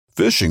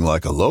Fishing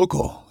like a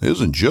local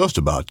isn't just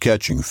about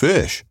catching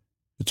fish.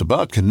 It's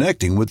about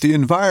connecting with the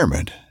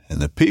environment and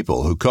the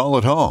people who call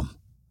it home.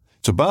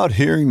 It's about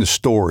hearing the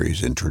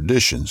stories and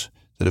traditions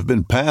that have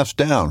been passed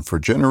down for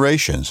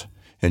generations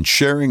and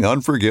sharing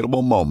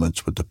unforgettable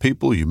moments with the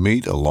people you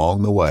meet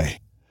along the way.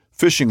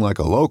 Fishing like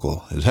a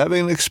local is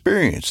having an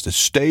experience that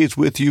stays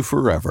with you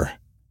forever.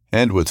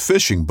 And with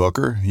Fishing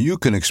Booker, you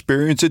can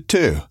experience it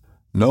too,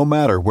 no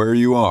matter where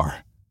you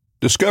are.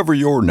 Discover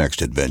your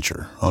next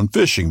adventure on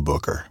Fishing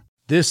Booker.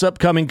 This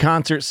upcoming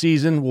concert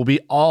season will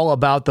be all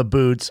about the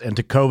boots, and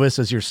Tecovas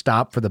is your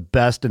stop for the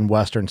best in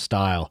Western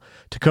style.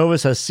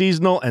 Tecovas has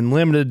seasonal and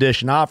limited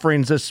edition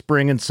offerings this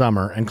spring and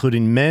summer,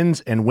 including men's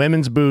and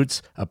women's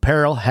boots,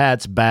 apparel,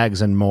 hats,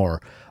 bags, and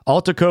more.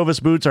 All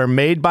Tecovas boots are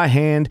made by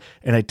hand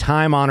in a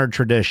time-honored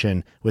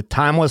tradition with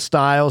timeless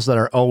styles that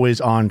are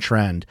always on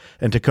trend.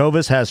 And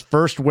Tecovas has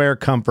first wear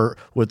comfort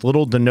with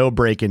little to no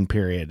break-in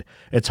period.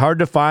 It's hard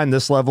to find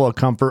this level of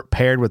comfort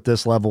paired with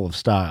this level of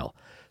style.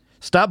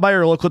 Stop by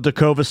your local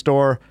Tecovas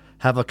store,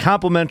 have a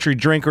complimentary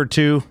drink or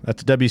two,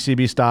 that's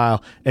WCB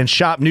style, and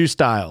shop new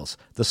styles.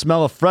 The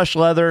smell of fresh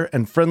leather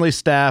and friendly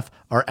staff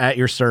are at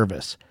your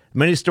service.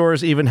 Many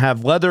stores even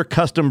have leather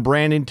custom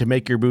branding to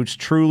make your boots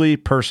truly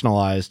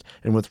personalized.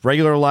 And with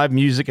regular live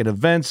music and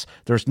events,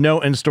 there's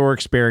no in-store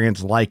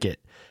experience like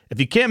it.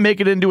 If you can't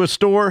make it into a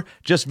store,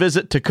 just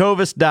visit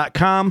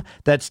tecovas.com.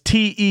 That's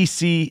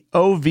TECOVAS.com.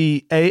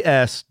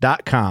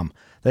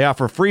 They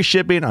offer free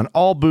shipping on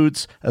all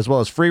boots, as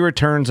well as free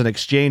returns and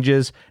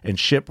exchanges, and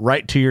ship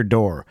right to your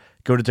door.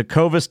 Go to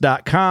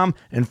tecovas.com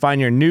and find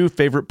your new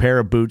favorite pair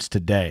of boots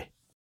today.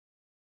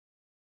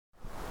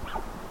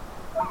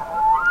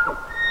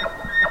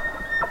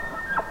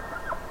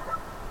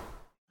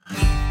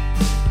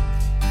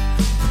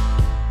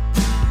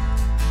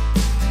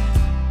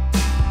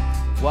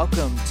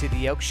 Welcome to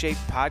the Elk Shape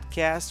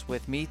Podcast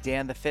with me,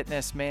 Dan the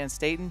Fitness Man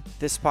Staten.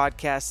 This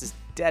podcast is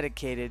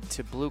dedicated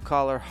to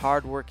blue-collar,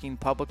 hard-working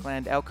public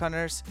land elk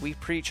hunters. We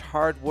preach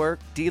hard work,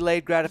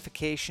 delayed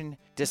gratification,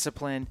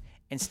 discipline,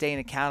 and staying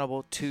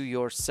accountable to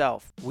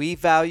yourself. We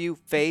value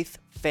faith,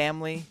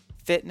 family,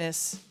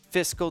 fitness,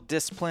 fiscal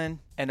discipline,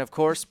 and of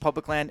course,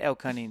 public land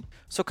elk hunting.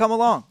 So come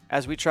along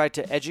as we try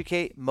to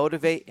educate,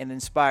 motivate, and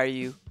inspire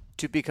you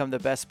to become the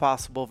best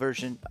possible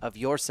version of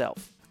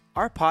yourself.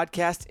 Our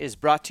podcast is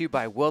brought to you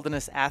by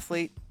Wilderness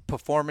Athlete,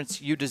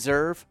 performance you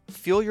deserve.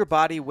 Fuel your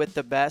body with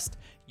the best.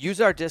 Use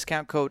our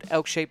discount code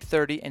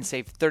ELKSHAPE30 and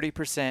save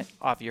 30%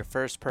 off your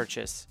first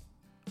purchase.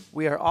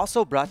 We are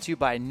also brought to you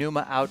by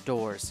Numa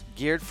Outdoors,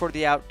 geared for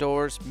the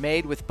outdoors,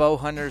 made with bow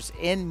hunters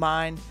in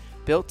mind,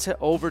 built to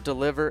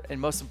over-deliver,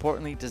 and most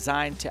importantly,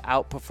 designed to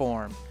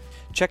outperform.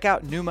 Check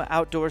out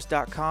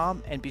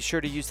NumaOutdoors.com and be sure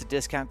to use the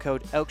discount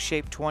code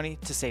ELKSHAPE20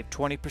 to save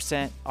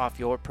 20% off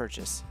your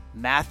purchase.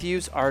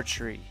 Mathews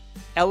Archery,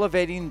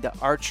 elevating the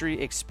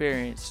archery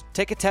experience.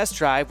 Take a test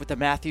drive with the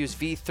Mathews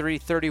V3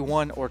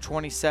 31 or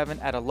 27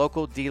 at a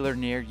local dealer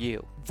near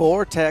you.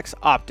 Vortex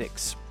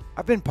Optics.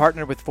 I've been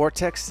partnered with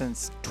Vortex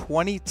since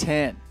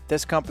 2010.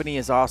 This company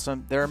is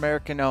awesome. They're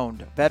American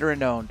owned,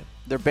 veteran owned.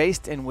 They're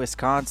based in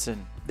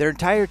Wisconsin. Their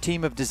entire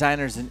team of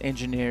designers and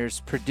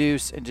engineers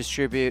produce and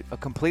distribute a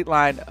complete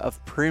line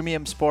of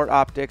premium sport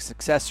optics,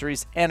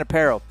 accessories, and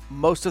apparel.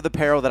 Most of the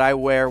apparel that I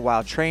wear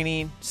while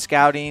training,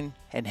 scouting,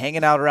 and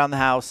hanging out around the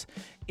house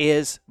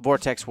is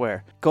Vortex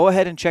wear. Go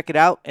ahead and check it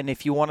out, and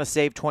if you want to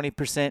save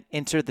 20%,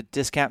 enter the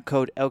discount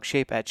code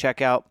ELKSHAPE at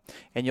checkout,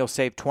 and you'll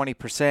save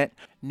 20%.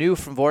 New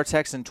from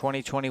Vortex in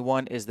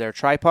 2021 is their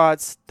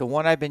tripods. The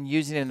one I've been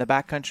using in the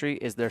backcountry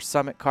is their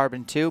Summit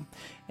Carbon 2,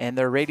 and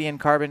their Radiant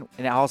Carbon,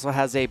 and it also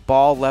has a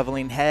ball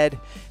leveling head,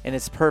 and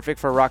it's perfect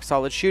for rock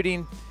solid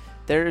shooting.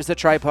 There is a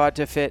tripod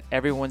to fit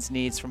everyone's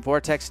needs from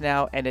Vortex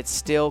now, and it's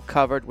still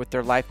covered with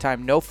their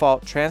lifetime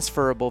no-fault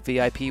transferable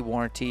VIP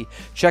warranty.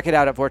 Check it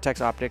out at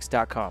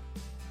vortexoptics.com.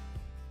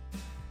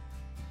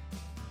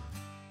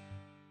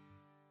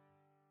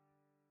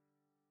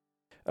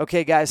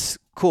 Okay, guys,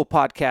 cool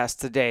podcast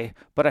today,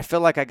 but I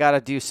feel like I got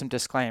to do some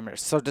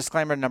disclaimers. So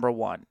disclaimer number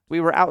one, we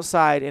were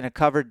outside in a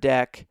covered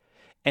deck,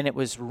 and it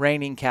was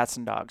raining cats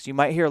and dogs. You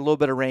might hear a little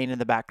bit of rain in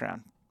the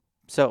background,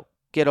 so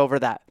get over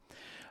that.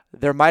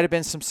 There might have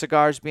been some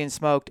cigars being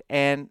smoked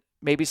and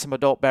maybe some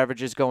adult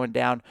beverages going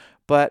down,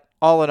 but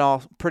all in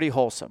all, pretty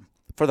wholesome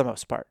for the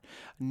most part.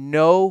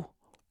 No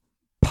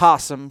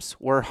possums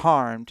were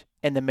harmed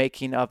in the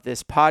making of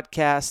this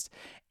podcast.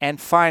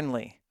 And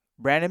finally,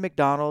 Brandon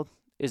McDonald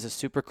is a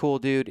super cool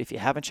dude. If you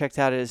haven't checked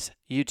out his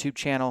YouTube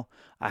channel,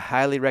 I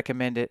highly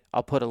recommend it.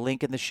 I'll put a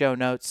link in the show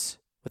notes.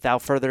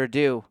 Without further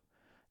ado,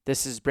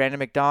 this is Brandon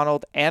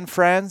McDonald and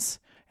friends,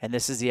 and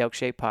this is the Elk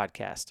Shape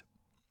Podcast.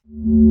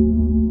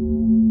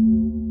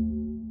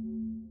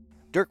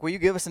 Dirk, will you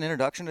give us an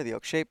introduction to the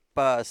Elk Shape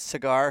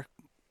Cigar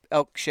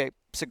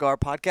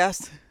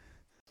Podcast?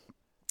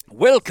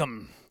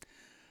 Welcome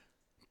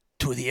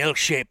to the Elk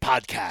Shape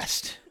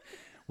Podcast.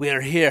 We are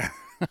here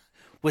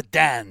with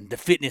Dan, the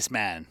fitness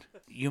man.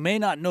 You may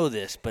not know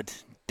this,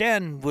 but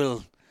Dan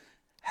will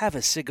have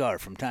a cigar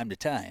from time to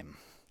time.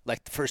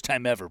 Like the first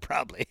time ever,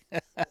 probably.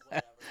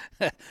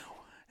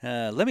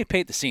 Let me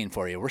paint the scene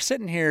for you. We're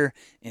sitting here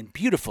in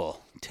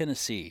beautiful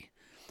Tennessee.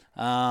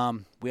 We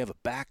have a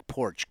back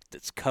porch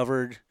that's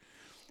covered.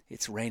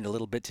 It's rained a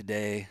little bit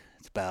today.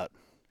 It's about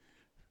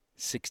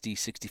 60,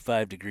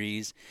 65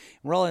 degrees.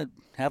 We're all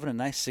having a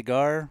nice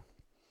cigar.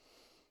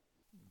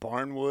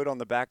 Barnwood on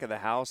the back of the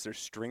house. There's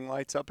string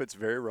lights up. It's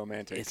very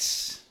romantic.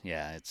 It's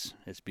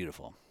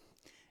beautiful.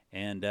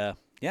 And,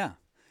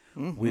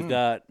 we've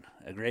got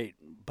a great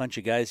bunch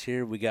of guys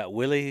here. We got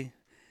Willie.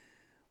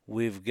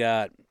 We've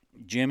got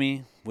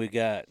Jimmy. We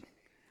got,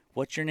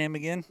 what's your name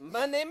again?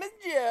 My name is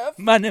Jeff.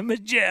 My name is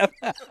Jeff.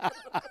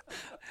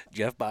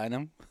 Jeff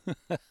Bynum.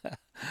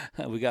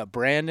 We got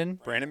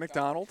Brandon. Brandon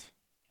McDonald.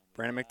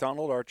 Brandon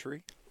McDonald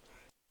Archery.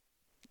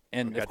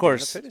 And, We got of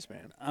course, Dan the Fitness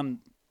Man.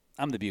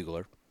 I'm the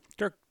bugler.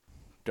 Dirk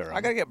Durham.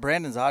 I got to get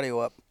Brandon's audio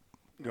up.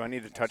 Do I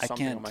need to touch I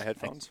something on can't- my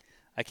headphones?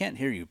 I can't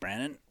hear you,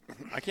 Brandon.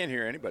 I can't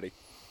hear anybody.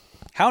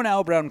 How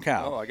now, brown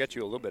cow? Oh, I got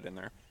you a little bit in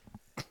there.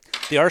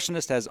 The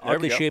arsonist has we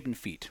oddly go. shapen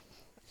feet.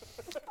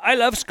 I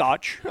love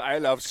scotch. I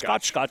love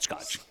Scotch.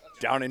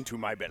 Down into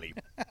my belly.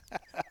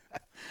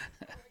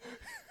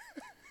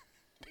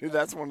 Dude,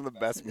 that's one of the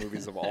best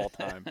movies of all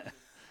time.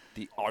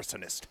 The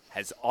arsonist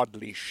has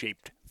oddly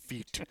shaped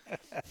feet.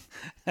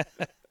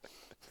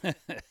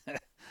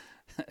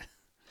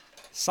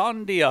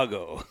 San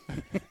Diego.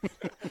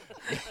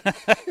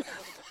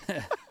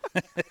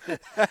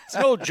 It's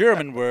an old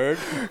German word.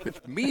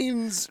 It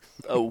means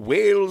a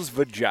whale's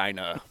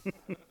vagina.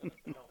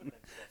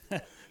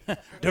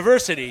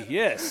 Diversity,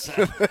 yes.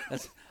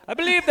 I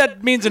believe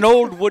that means an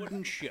old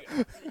wooden ship.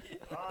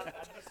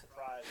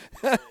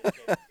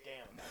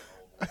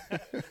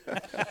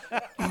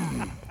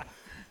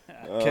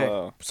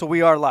 Okay, so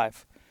we are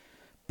live.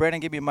 Brandon,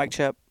 give me a mic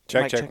check.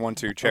 Check, Mic check, 1,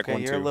 2, check, okay,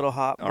 1, 2. you're a little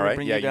hot. All We'll right,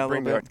 bring yeah, you down a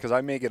bring me little up bit. because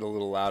I may get a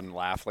little loud and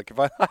laugh. Like if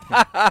I.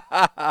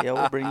 Yeah,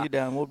 we'll bring you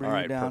down. We'll bring All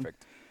you right, down.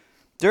 perfect.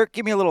 Dirk,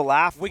 give me a little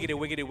laugh. Wiggity,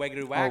 wiggity,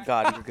 wiggity, Oh whack.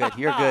 God, you're good.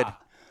 You're good.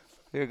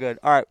 You're good.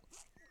 All right.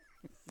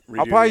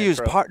 I'll Redo probably the use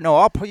intro. part. No,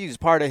 I'll probably use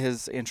part of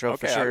his intro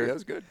Okay, for sure. that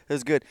was good. It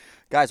was good,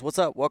 guys. What's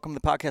up? Welcome to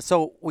the podcast.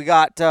 So we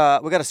got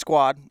a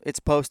squad. It's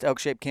post Elk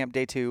Shape Camp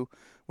Day 2.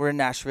 We're in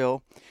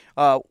Nashville.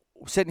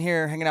 Sitting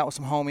here hanging out with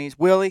some homies.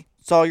 Willie,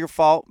 it's all your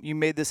fault. You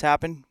made this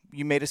happen.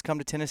 You made us come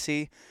to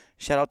Tennessee.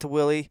 Shout out to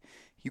Willie.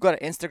 You got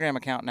an Instagram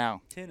account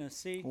now.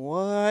 Tennessee.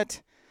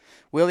 What?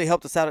 Willie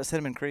helped us out at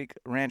Cinnamon Creek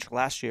Ranch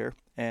last year,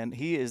 and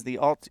he is the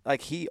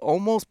he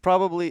almost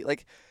probably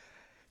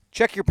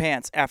check your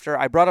pants after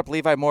I brought up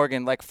Levi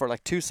Morgan for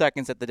 2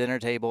 seconds at the dinner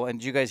table, and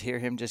did you guys hear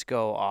him just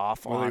go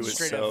off Willie on was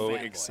straight up so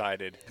fanboy.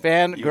 excited.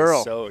 fan He girl?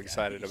 was so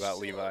excited about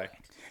Levi.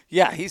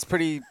 Yeah, he's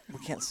pretty. We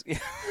can't. See.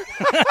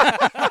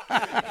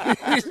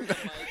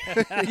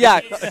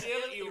 Yeah,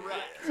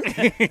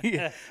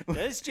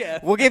 That's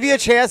Jeff. we'll give you a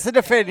chance to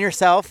defend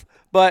yourself,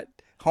 but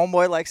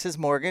homeboy likes his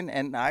Morgan,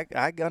 and I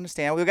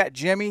understand. We've got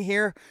Jimmy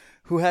here,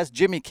 who has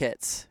Jimmy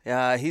kits.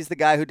 He's the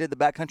guy who did the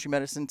backcountry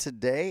medicine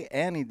today,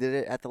 and he did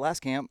it at the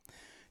last camp.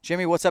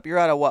 Jimmy, what's up? You're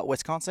out of what,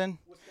 Wisconsin?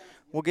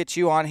 We'll get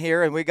you on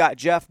here, and we got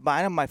Jeff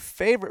Bynum, my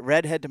favorite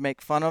redhead to make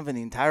fun of in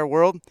the entire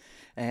world.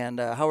 And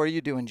how are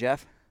you doing,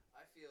 Jeff? I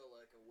feel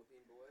like a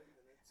whipping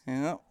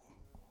boy. Yeah.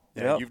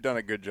 Yeah, Yep. you've done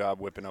a good job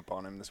whipping up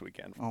on him this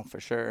weekend. Oh, for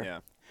sure. Yeah.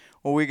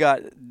 Well, we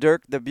got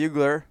Dirk the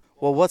Bugler.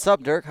 Well, what's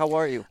up, Dirk? How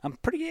are you? I'm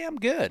pretty damn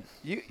good.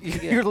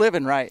 You're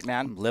living right,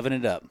 man. I'm living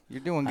it up. You're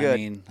doing good. I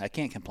mean, I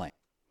can't complain.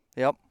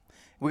 Yep.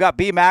 We got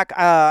B Mac.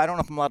 I don't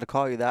know if I'm allowed to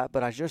call you that,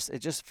 but it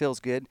just feels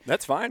good.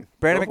 That's fine.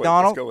 Brandon Go for it.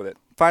 McDonald. Let's go with it.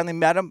 Finally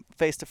met him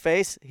face to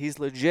face. He's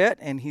legit,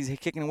 and he's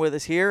kicking with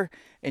us here.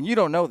 And you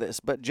don't know this,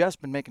 but Jeff's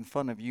been making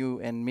fun of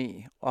you and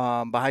me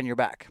behind your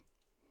back.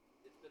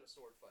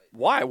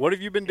 Why? What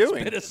have you been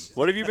doing?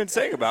 What have you been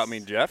saying about me,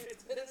 Jeff?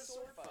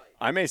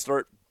 I may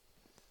start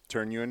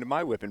turning you into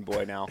my whipping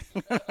boy now.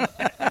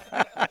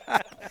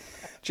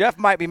 Jeff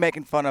might be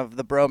making fun of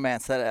the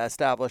bromance that I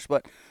established,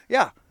 but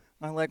yeah,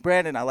 I like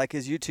Brandon. I like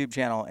his YouTube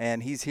channel,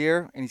 and he's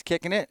here and he's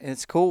kicking it, and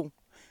it's cool.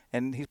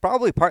 And he's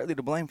probably partly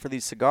to blame for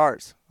these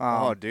cigars.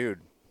 Oh,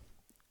 dude,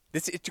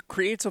 it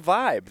creates a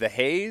vibe. The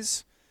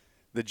haze,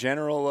 the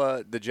general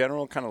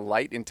kind of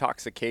light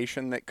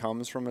intoxication that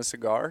comes from a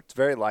cigar. It's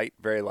very light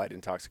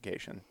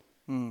intoxication.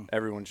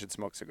 Everyone should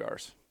smoke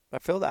cigars. I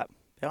feel that.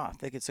 Yeah, I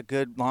think it's a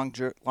good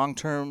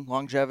long-term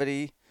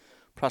longevity,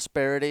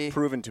 prosperity,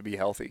 Proven to be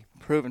healthy.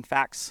 proven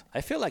facts.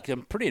 I feel like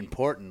I'm pretty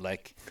important.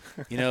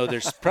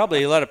 There's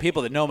probably a lot of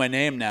people that know my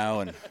name now,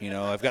 and,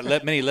 I've got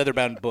many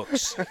leather-bound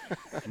books.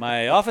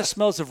 My office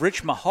smells of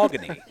rich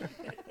mahogany.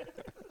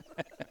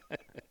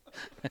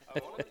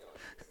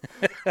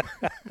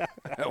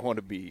 I want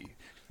to be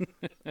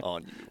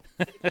on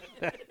you.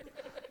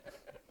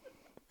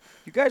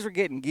 You guys were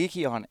getting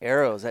geeky on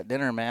arrows at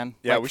dinner, man.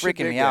 Yeah, Like, we should freaking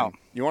dig me in. out.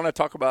 You want to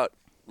talk about?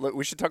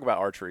 We should talk about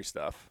archery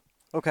stuff.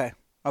 Okay.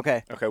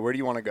 Okay, where do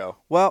you want to go?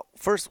 Well,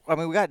 first,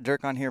 we got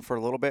Dirk on here for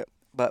a little bit,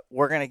 but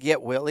we're going to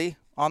get Willie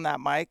on that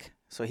mic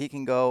so he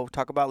can go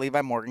talk about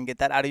Levi Morgan, get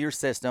that out of your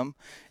system,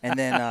 and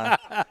then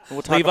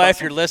we'll talk Levi, about if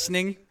you're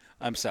listening,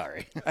 I'm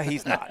sorry.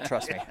 He's not,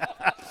 trust me.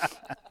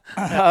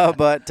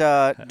 But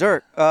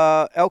Dirk,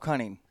 elk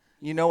hunting.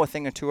 you know a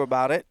thing or two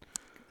about it.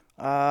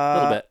 A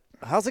little bit.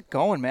 How's it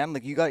going, man?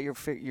 Like, you got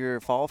your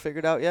fall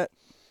figured out yet?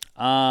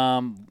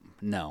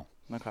 No.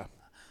 Okay.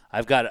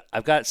 I've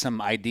got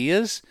some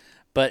ideas,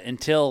 but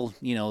until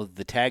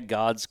the tag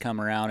gods come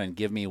around and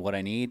give me what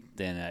I need,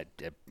 then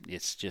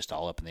it's just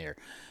all up in the air.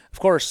 Of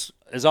course,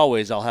 as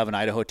always, I'll have an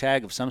Idaho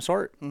tag of some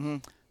sort. Mm-hmm.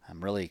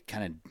 I'm really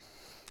kind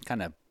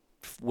of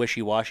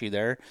wishy-washy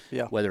there.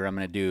 Yeah. Whether I'm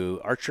going to do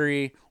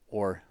archery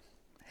or,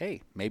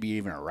 hey, maybe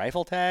even a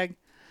rifle tag.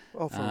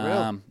 Oh, for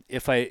real?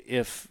 If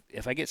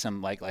I get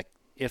some like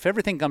if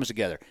everything comes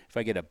together, if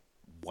I get a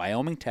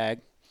Wyoming tag,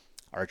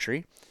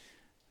 archery,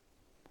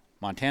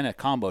 Montana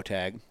combo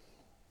tag,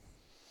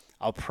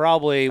 that's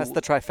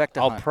the trifecta.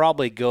 I'll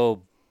probably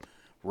go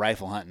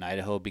rifle hunt in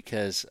Idaho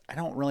because I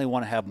don't really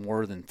want to have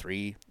more than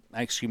 2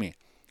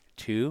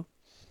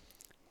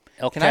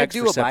 elk Can I tags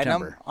do for a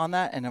September. Bynum on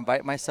that and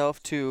invite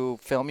myself to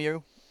film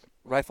you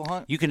rifle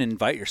hunt? You can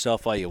invite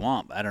yourself all you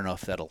want. But I don't know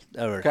if that'll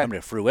ever come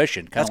to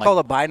fruition. That's called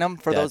a Bynum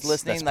for those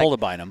listening. That's called a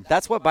Bynum.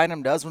 That's what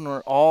Bynum does when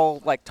we're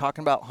all like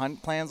talking about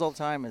hunt plans all the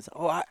time. Is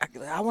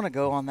I want to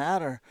go on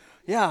that, or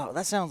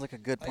that sounds like a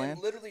good plan.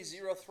 Literally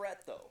zero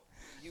threat though.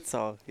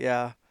 So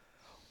yeah.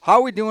 How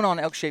are we doing on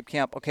Elk Shape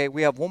Camp? Okay,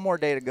 we have one more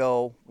day to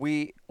go.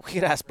 We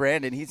could ask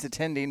Brandon; he's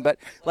attending. But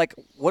like,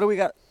 what do we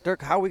got,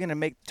 Dirk? How are we going to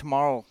make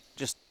tomorrow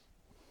just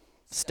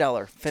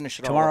stellar? Finish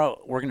it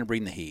Tomorrow we're going to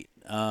bring the heat.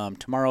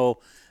 Tomorrow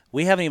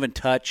we haven't even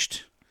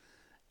touched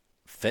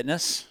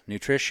fitness,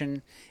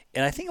 nutrition,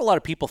 and I think a lot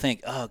of people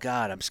think, "Oh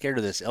God, I'm scared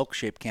of this Elk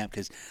Shape Camp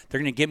because they're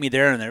going to get me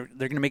there and they're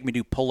going to make me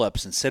do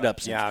pull-ups and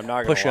sit-ups, Yeah, I'm and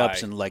not gonna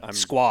push-ups lie. and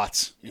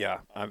squats."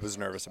 Yeah, I was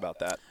nervous about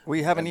that.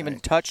 We haven't even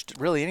touched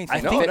really anything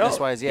I think-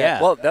 fitness-wise yet.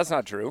 Yeah. Well, that's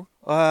not true.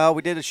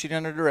 We did a shoot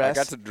under duress.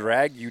 I got to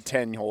drag you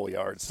 10 whole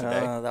yards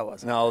today. That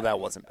wasn't No, that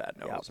wasn't bad.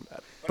 No, it wasn't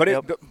bad.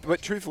 But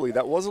but truthfully,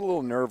 that was a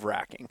little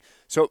nerve-wracking.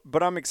 So,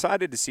 but I'm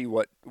excited to see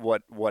what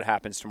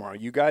happens tomorrow.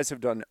 You guys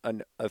have done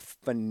a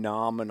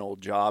phenomenal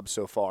job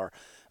so far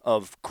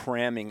of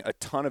cramming a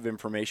ton of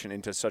information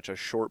into such a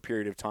short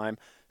period of time.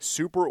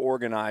 Super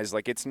organized.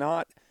 Like it's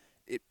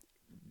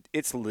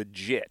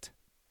legit.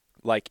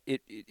 Like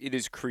it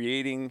is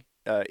creating.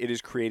 It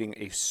is creating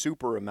a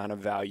super amount of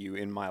value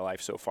in my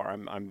life so far.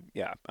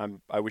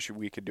 I wish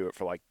we could do it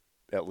for like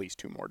at least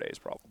 2 more days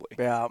probably.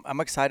 Yeah,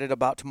 I'm excited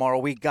about tomorrow.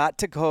 We got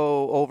to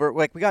go over,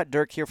 like, we got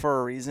Dirk here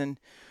for a reason.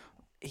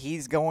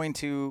 He's going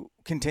to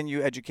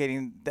continue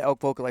educating the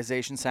elk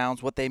vocalization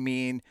sounds, what they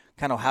mean,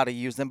 kind of how to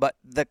use them, but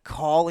the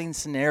calling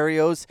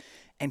scenarios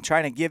and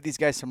trying to give these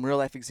guys some real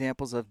life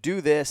examples of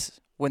do this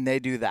when they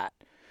do that.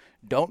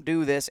 Don't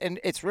do this. And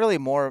it's really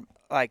more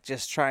like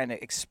just trying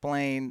to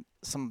explain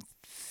some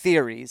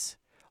theories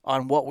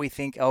on what we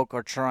think elk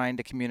are trying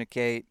to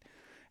communicate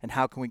and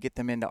how can we get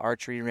them into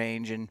archery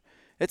range. And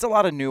it's a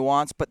lot of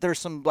nuance, but there's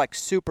some like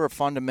super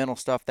fundamental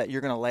stuff that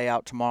you're going to lay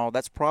out tomorrow.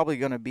 That's probably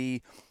going to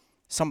be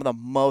some of the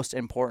most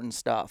important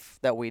stuff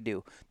that we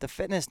do. The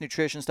fitness,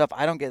 nutrition stuff,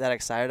 I don't get that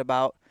excited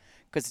about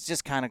because it's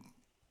just kind of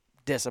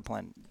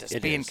discipline, just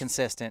being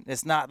consistent.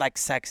 It's not like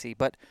sexy,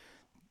 but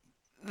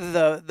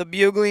the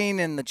bugling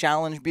and the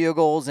challenge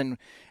bugles and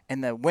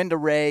the when to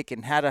rake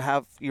and how to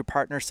have your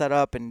partner set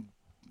up and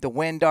the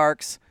wind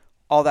arcs,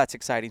 all that's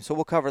exciting. So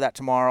we'll cover that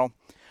tomorrow.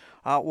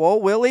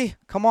 Well, Willie,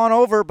 come on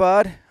over,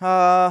 bud.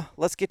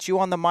 Let's get you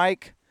on the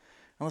mic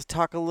and let's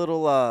talk a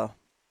little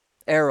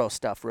arrow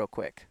stuff real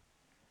quick.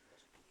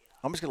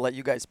 I'm just going to let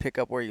you guys pick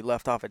up where you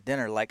left off at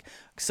dinner.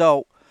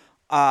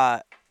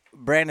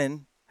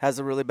 Brandon has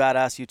a really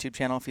badass YouTube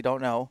channel, if you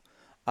don't know.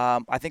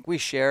 I think we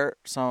share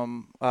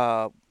some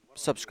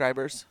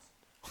subscribers.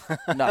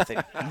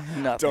 Nothing.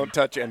 Don't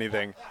touch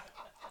anything.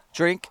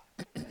 Drink.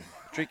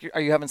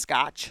 Are you having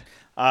scotch?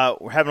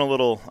 We're having a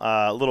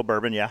little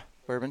bourbon, yeah.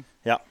 Bourbon?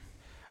 Yeah.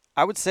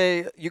 I would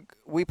say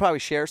we probably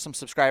share some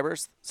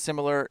subscribers,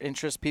 similar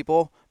interest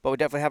people, but we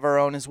definitely have our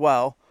own as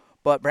well.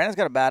 But Brandon's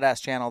got a badass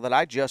channel that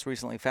I just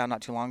recently found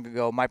not too long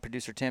ago. My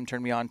producer, Tim,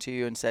 turned me on to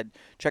you and said,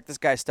 check this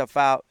guy's stuff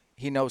out.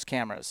 He knows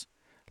cameras.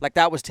 Like,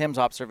 that was Tim's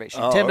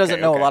observation. Tim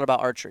doesn't know a lot about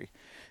archery.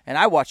 And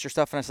I watched your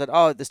stuff and I said,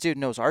 oh, this dude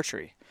knows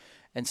archery.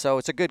 And so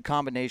it's a good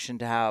combination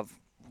to have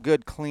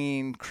good,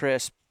 clean,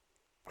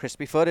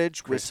 crispy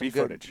footage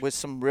with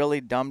some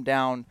really dumbed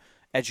down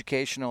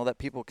educational that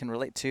people can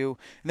relate to.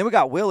 And then we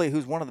got Willie,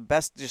 who's one of the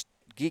best, just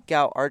geek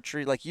out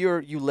archery. Like, you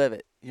live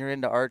it. You're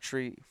into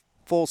archery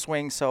full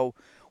swing. So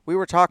we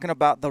were talking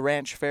about the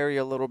Ranch Ferry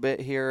a little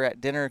bit here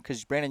at dinner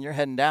because, Brandon, you're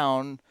heading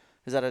down.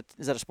 Is that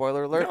a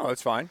spoiler alert? No,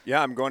 it's fine.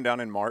 Yeah, I'm going down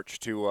in March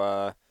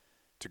to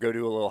go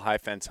do a little high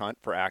fence hunt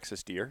for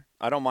axis deer.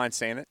 I don't mind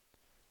saying it.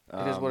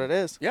 It is what it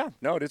is. Yeah,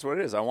 no, it is what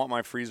it is. I want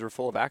my freezer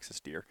full of axis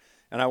deer,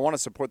 and I want to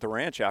support the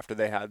ranch. After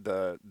they had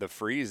the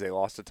freeze, they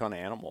lost a ton of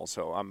animals,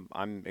 so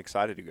I'm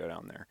excited to go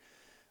down there.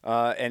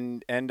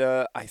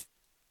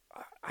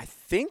 I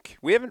think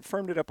we haven't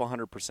firmed it up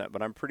 100%,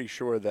 but I'm pretty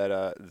sure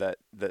that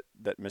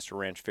Mr.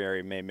 Ranch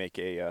Ferry may make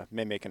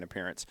an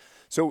appearance.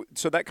 So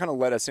that kind of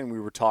led us in.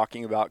 We were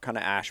talking about kind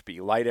of Ashby,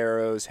 light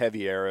arrows,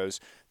 heavy arrows,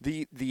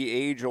 the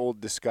age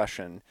old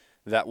discussion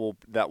that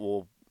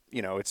will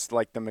it's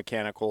like the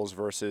mechanicals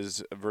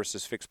versus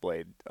fixed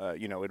blade.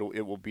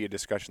 It will be a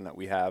discussion that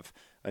we have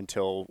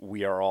until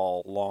we are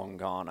all long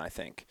gone, I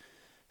think.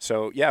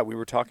 So yeah, we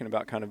were talking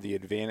about kind of the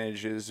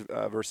advantages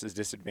versus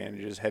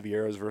disadvantages, heavy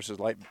arrows versus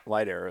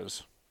light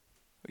arrows.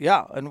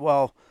 Yeah, and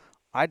well,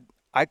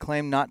 I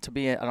claim not to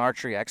be an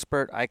archery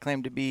expert. I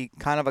claim to be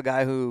kind of a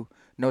guy who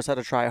knows how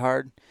to try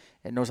hard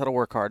and knows how to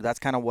work hard. That's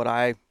kind of what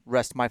I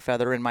rest my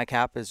feather in my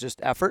cap, is just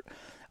effort.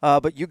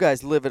 But you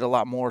guys live it a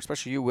lot more,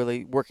 especially you,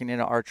 Willie, working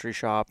in an archery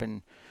shop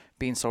and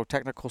being so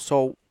technical.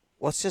 So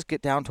let's just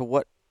get down to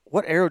what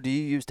arrow do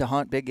you use to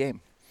hunt big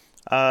game?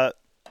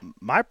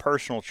 My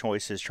personal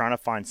choice is trying to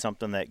find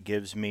something that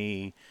gives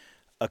me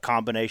a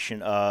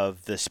combination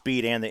of the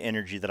speed and the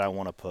energy that I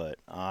want to put.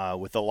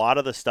 With a lot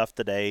of the stuff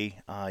today,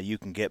 you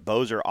can get,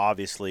 bows are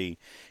obviously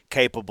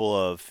capable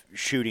of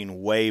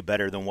shooting way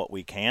better than what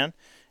we can.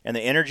 And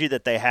the energy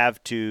that they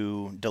have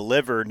to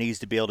deliver needs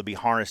to be able to be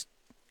harnessed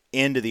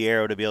into the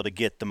arrow to be able to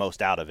get the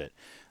most out of it.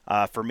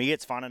 For me,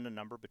 it's finding a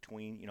number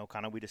between,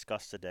 kind of we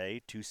discussed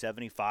today,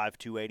 275,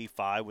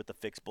 285 with the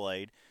fixed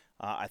blade.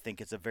 I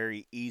think it's a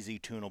very easy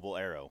tunable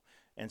arrow.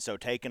 And so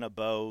taking a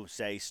bow,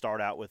 say,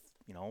 start out with,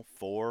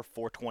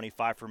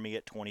 425 for me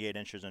at 28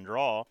 inches in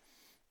draw,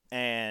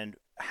 and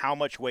how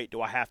much weight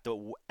do I have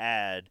to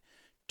add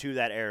to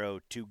that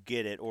arrow to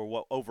get it, or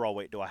what overall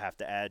weight do I have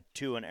to add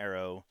to an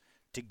arrow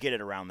to get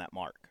it around that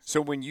mark? So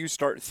when you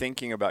start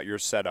thinking about your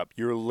setup,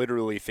 you're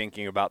literally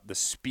thinking about the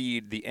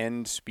speed, the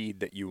end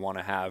speed that you want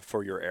to have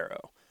for your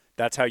arrow.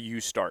 That's how you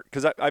start.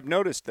 Because I've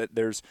noticed that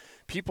there's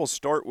people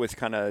start with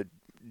kind of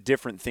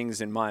different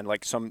things in mind.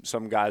 Like some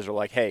guys are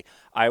like, hey,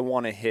 I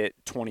want to hit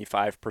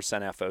 25%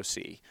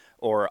 FOC,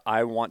 or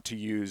I want to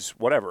use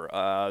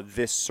whatever,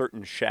 this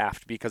certain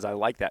shaft because I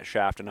like that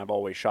shaft and I've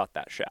always shot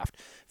that shaft.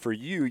 For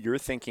you, you're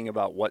thinking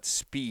about what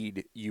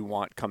speed you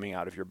want coming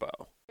out of your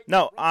bow.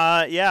 No,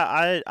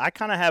 I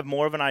kind of have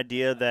more of an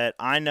idea that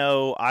I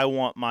know I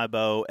want my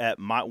bow at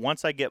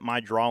once I get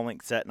my draw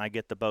length set and I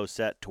get the bow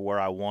set to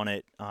where I want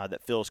it,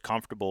 that feels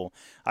comfortable,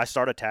 I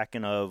start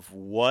attacking of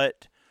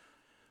what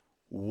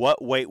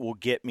weight will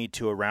get me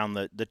to around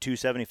the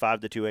 275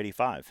 to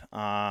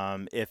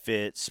 285. If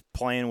it's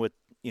playing with,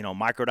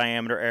 micro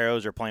diameter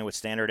arrows or playing with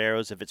standard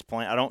arrows, if it's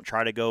playing, I don't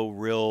try to go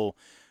real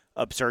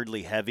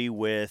absurdly heavy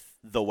with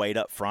the weight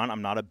up front.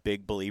 I'm not a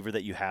big believer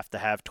that you have to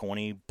have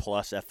 20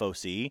 plus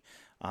FOC.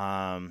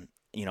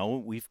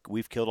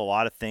 We've killed a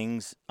lot of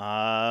things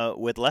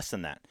with less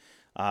than that.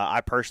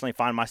 I personally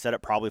find my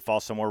setup probably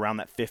falls somewhere around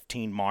that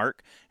 15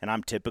 mark, and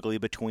I'm typically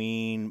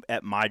between,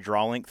 at my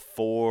draw length,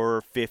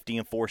 450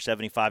 and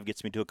 475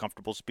 gets me to a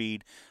comfortable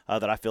speed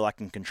that I feel I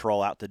can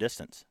control out the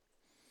distance.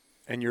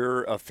 And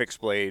you're a fixed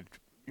blade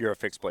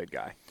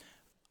guy.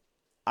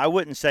 I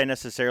wouldn't say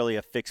necessarily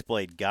a fixed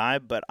blade guy,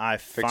 but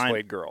fixed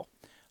blade girl.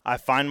 I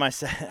find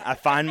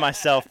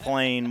myself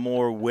playing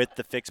more with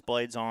the fixed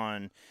blades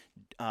on,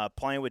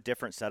 playing with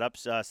different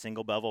setups,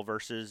 single bevel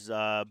versus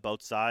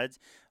both sides,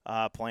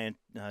 playing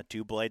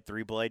 2-blade,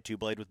 3-blade,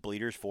 2-blade with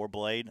bleeders,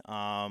 4-blade,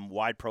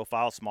 wide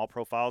profiles, small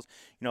profiles.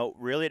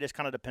 Really it just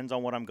kind of depends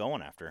on what I'm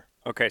going after.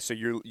 Okay, so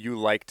you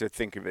like to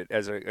think of it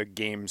as a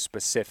game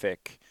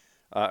specific,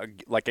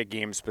 like a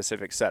game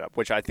specific setup,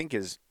 which I think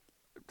it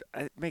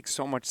makes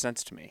so much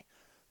sense to me.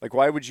 Like,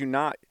 why would you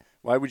not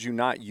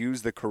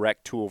use the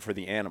correct tool for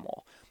the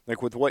animal?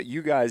 Like with what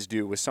you guys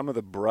do with some of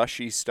the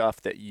brushy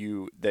stuff that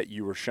you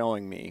were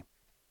showing me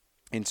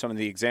in some of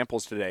the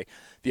examples today,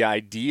 the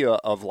idea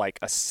of like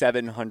a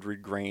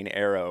 700 grain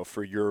arrow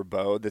for your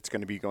bow that's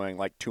going to be going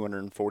like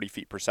 240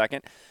 feet per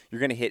second, you're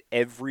going to hit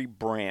every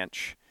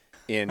branch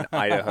in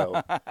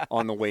Idaho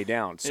on the way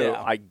down. So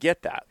yeah. I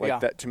get that.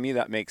 That to me,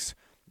 that makes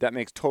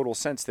total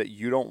sense that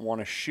you don't want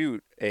to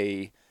shoot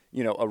a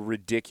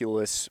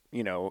ridiculous,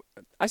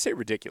 I say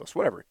ridiculous,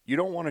 whatever. You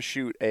don't want to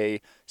shoot a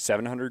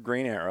 700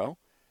 grain arrow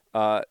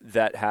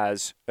that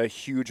has a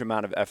huge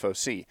amount of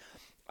FOC.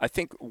 I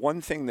think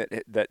one thing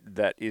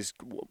that is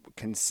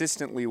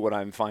consistently what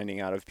I'm finding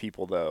out of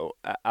people, though,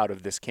 out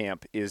of this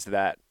camp, is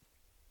that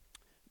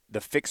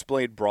the fixed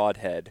blade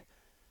broadhead,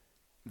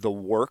 the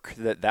work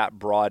that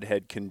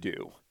broadhead can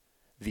do,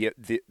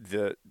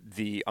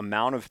 the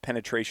amount of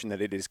penetration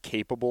that it is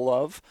capable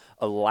of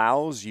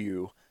allows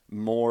you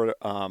more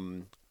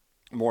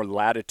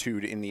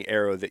latitude in the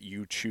arrow that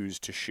you choose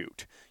to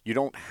shoot. You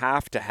don't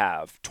have to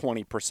have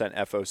 20%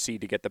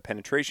 FOC to get the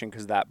penetration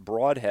because that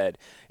broadhead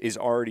is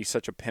already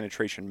such a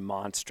penetration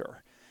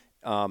monster.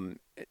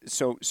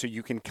 So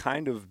you can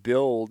kind of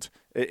build.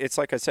 It's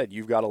like I said,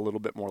 you've got a little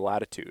bit more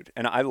latitude,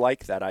 and I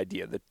like that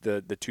idea.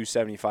 The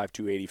 275,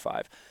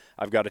 285.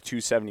 I've got a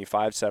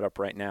 275 set up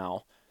right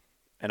now,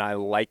 and I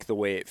like the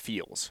way it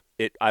feels.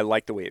 I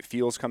like the way it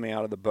feels coming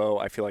out of the bow.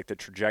 I feel like the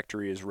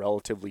trajectory is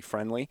relatively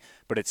friendly,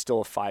 but it's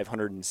still a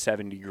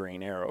 570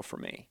 grain arrow for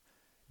me.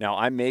 Now,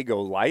 I may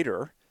go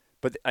lighter,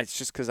 but it's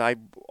just because I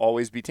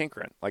always be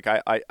tinkering. Like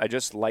I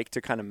just like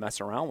to kind of mess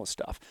around with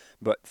stuff.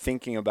 But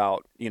thinking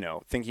about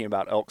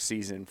elk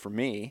season for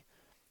me,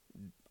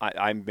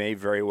 I may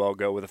very well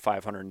go with a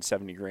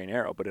 570 grain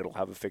arrow, but it'll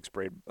have a fixed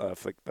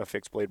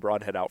blade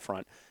broadhead out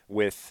front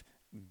with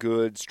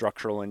good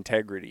structural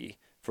integrity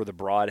for the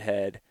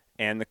broadhead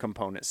and the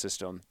component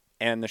system,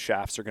 and the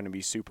shafts are going to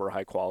be super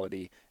high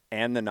quality,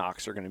 and the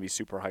nocks are going to be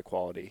super high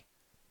quality.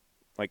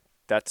 Like,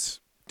 that's,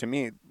 to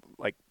me,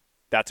 like,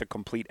 that's a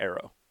complete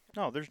arrow.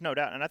 No, there's no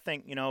doubt. And I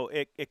think,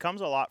 it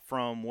comes a lot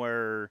from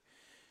where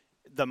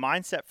the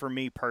mindset for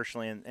me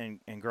personally,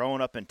 and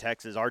growing up in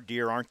Texas, our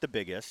deer aren't the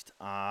biggest,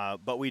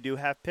 but we do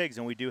have pigs,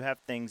 and we do have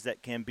things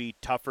that can be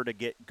tougher to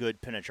get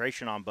good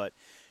penetration on. But,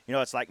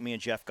 it's like me and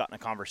Jeff got in a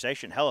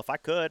conversation. Hell, if I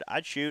could,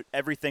 I'd shoot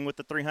everything with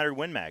the 300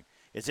 Win Mag.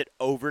 Is it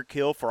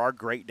overkill for our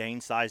Great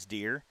Dane-sized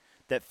deer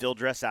that field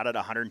dress out at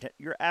 110?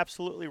 You're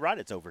absolutely right,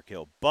 it's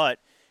overkill. But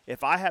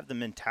if I have the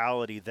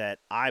mentality that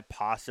I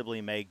possibly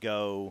may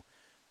go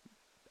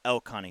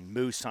elk hunting,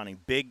 moose hunting,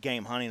 big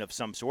game hunting of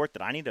some sort,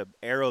 that I need an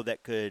arrow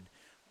that could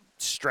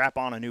strap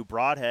on a new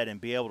broadhead and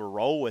be able to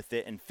roll with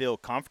it and feel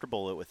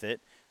comfortable with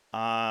it,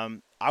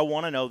 I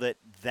want to know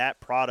that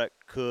product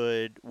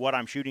what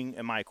I'm shooting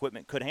and my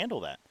equipment could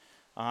handle that.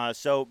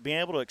 So being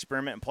able to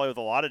experiment and play with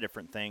a lot of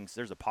different things.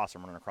 There's a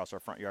possum running across our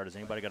front yard. Has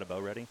anybody got a bow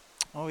ready?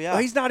 Oh, yeah.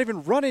 Well, he's not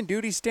even running,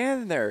 dude. He's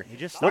standing there. He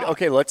just stopped.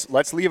 Okay,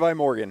 let's Levi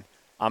Morgan.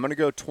 I'm going to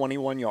go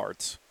 21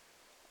 yards.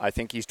 I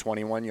think he's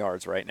 21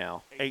 yards right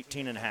now.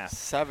 18 and a half.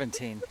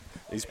 17.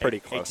 He's pretty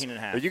close. 18 and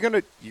a half. Are you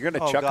gonna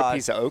Oh, chuck God. a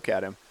piece of oak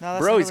at him? No,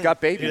 that's Bro, not he's really-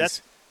 got babies.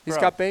 Dude, He's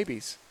bro. got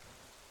babies.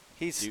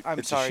 I'm it's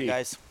a sorry, sheep.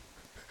 guys.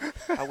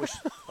 I wish.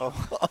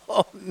 Oh,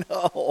 Oh,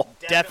 no.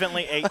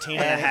 Definitely 18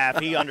 and a half.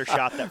 He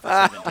undershot that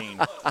for 17.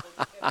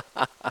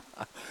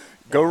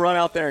 Go run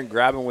out there and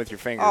grab him with your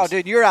fingers. oh,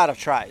 dude, you're out of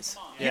tries.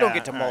 You don't Yeah,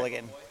 get to all right.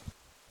 mulligan.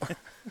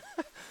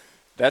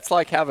 That's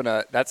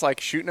like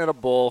shooting at a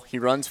bull. He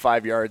runs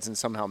 5 yards and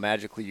somehow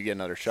magically you get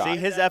another shot. See,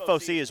 his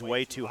FOC is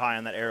way too high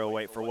on that arrow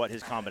weight for what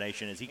his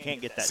combination is. He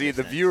can't get that. See, the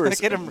distance. viewers,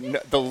 Get him.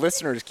 the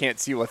listeners can't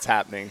see what's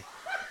happening.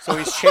 So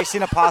he's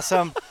chasing a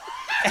possum,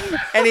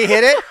 and he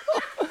hit it.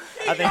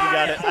 I think he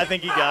got it. I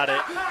think he got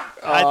it.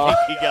 I think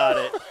he got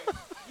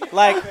it.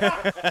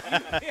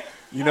 Like,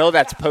 You know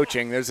that's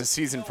poaching. There's a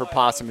season for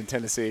possum in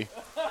Tennessee.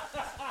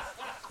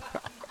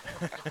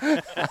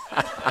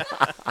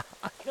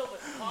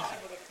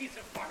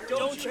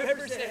 Don't you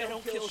ever say I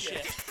don't kill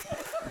shit.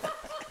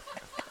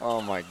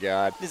 Oh my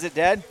God. is it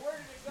dead?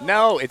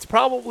 No, it's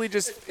probably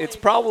just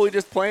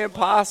playing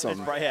possum.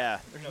 Yeah,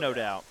 there's no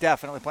doubt.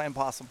 Definitely playing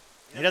possum.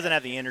 He doesn't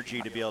have the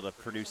energy to be able to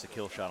produce a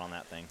kill shot on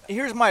that thing.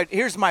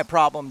 Here's my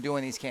problem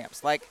doing these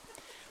camps. Like,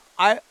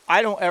 I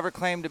don't ever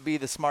claim to be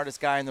the smartest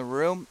guy in the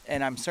room,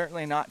 and I'm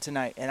certainly not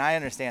tonight, and I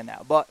understand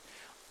that. But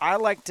I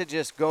like to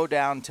just go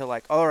down to,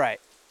 like, all right,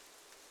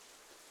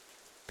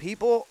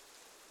 people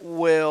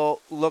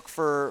will look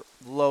for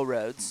low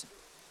roads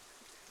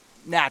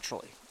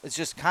naturally. It's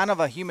just kind of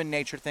a human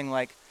nature thing,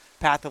 like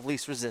path of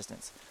least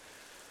resistance.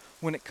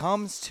 When it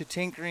comes to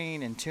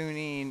tinkering and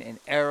tuning and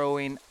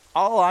arrowing,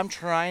 all I'm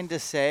trying to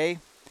say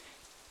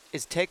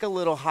is take a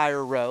little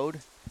higher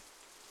road,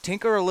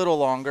 tinker a little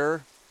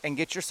longer, and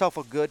get yourself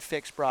a good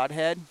fixed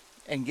broadhead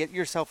and get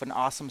yourself an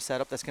awesome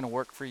setup that's going to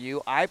work for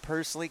you. I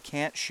personally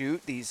can't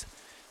shoot these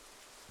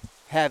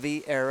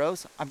heavy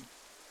arrows. I'm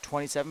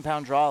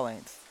 27-pound draw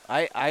length.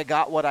 I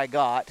got what I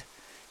got,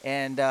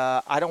 and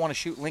I don't want to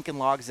shoot Lincoln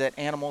logs at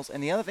animals.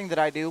 And the other thing that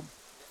I do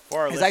For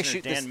our is listeners, I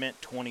shoot Dan this.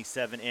 meant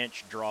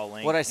 27-inch draw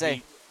length. What'd I say?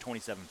 He-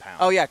 27 pounds.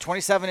 Oh yeah,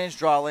 27-inch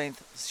draw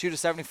length. Shoot a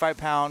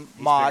 75-pound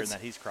He's mods. figuring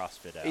that he's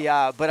CrossFit out.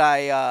 Yeah, but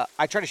I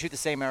try to shoot the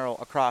same arrow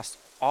across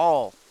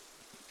all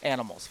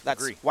animals.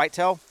 That's Agree.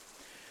 whitetail.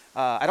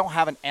 I don't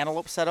have an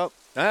antelope setup.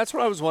 That's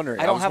what I was wondering.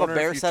 I don't was have a wondering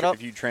bear if you setup.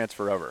 if you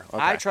transfer over. Okay.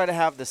 I try to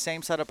have the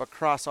same setup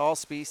across all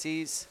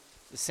species,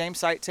 the same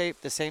sight tape,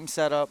 the same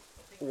setup,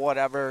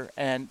 whatever,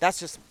 and that's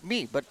just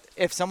me. But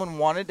if someone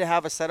wanted to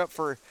have a setup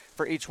for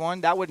each one,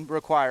 that would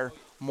require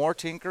more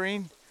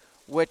tinkering,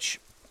 which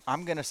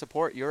I'm going to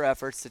support your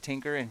efforts to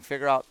tinker and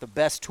figure out the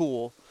best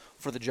tool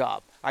for the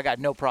job. I got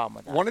no problem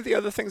with that. One of the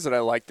other things that I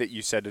liked that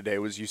you said today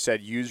was you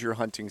said use your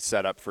hunting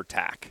setup for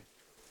tack,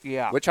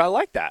 Yeah. which I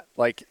like that.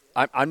 Like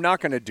I'm not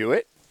going to do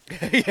it.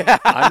 Yeah.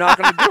 I'm not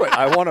going to do it.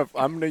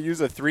 I'm going to use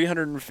a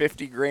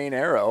 350 grain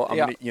arrow. I'm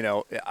Yeah.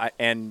 gonna,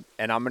 and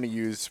I'm going to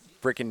use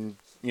freaking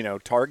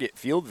target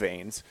field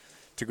veins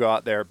to go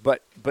out there.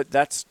 But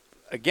that's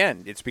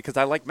again, it's because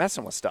I like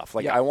messing with stuff.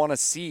 Like Yeah. I want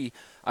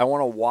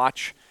to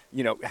watch.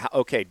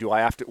 Okay,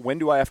 when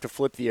do I have to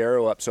flip the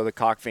arrow up so the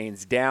cock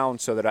vein's down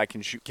so that I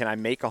can shoot? Can I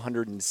make a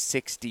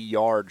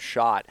 160-yard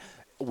shot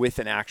with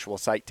an actual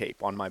sight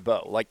tape on my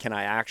bow? Like, can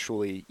I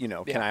actually,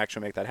 can I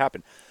actually make that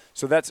happen?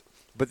 So that's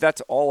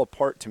all a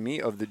part to me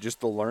of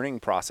the learning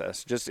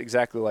process, just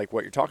exactly like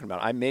what you're talking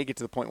about. I may get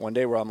to the point one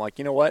day where I'm like,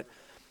 you know what,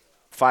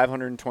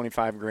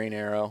 525 grain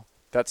arrow,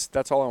 that's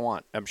all I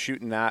want. I'm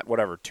shooting that,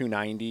 whatever,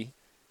 290.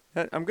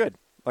 I'm good.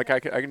 Like I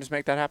can just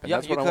make that happen. Yeah,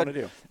 That's you what I want could.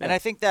 to do. And I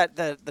think that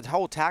the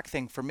whole tack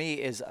thing for me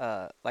is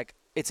like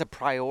it's a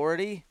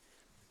priority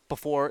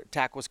before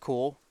tack was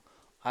cool.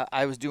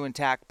 I was doing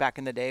tack back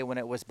in the day when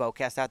it was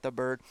bowcast at the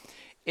bird.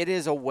 it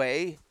is a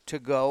way to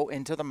go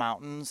into the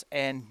mountains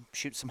and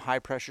shoot some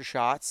high-pressure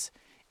shots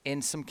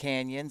in some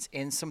canyons,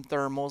 in some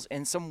thermals,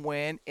 in some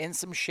wind, in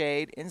some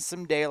shade, in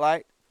some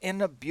daylight,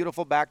 in a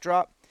beautiful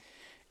backdrop.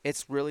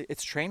 It's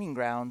training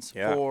grounds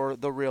for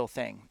the real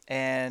thing.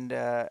 And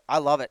I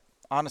love it.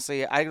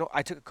 Honestly,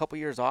 I took a couple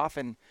years off,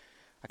 and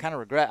I kind of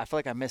regret. I feel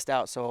like I missed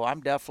out. So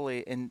I'm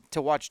definitely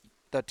to watch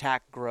the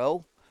TAC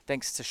grow,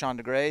 thanks to Sean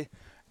DeGray,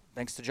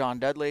 thanks to John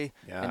Dudley,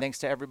 and thanks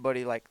to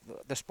everybody like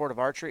the sport of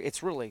archery.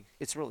 It's really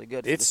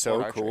good. It's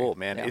so archery. cool,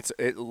 man. Yeah.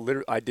 It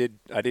literally. I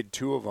did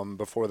 2 of them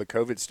before the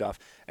COVID stuff,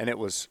 and it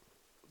was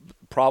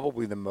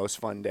probably the most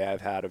fun day I've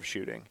had of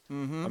shooting. I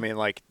mean,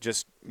 like,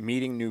 just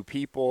meeting new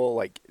people,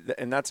 like,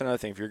 and that's another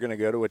thing. If you're going to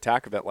go to a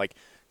TAC event, like,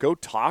 go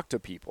talk to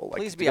people.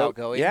 Like, Please be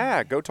outgoing.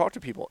 Yeah, go talk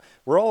to people.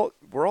 We're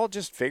all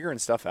just figuring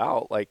stuff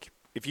out. Like,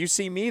 if you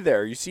see me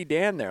there, you see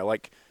Dan there,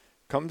 like,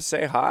 come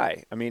say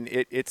hi. I mean,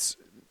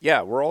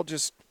 we're all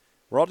just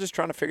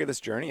trying to figure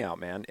this journey out,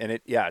 man. And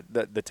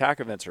the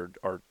TAC events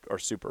are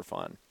super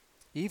fun.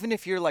 Even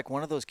if you're like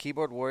one of those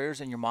keyboard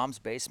warriors in your mom's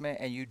basement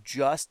and you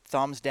just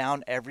thumbs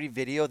down every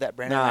video that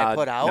Brandon and I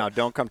put out. No,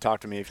 don't come talk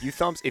to me.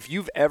 If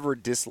you've ever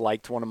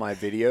disliked one of my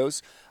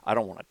videos, I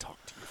don't want to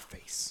talk to your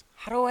face.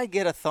 How do I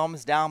get a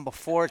thumbs down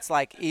before it's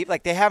like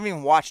they haven't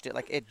even watched it?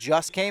 Like, it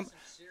just came.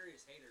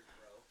 Serious haters,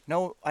 bro.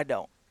 No, I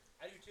don't.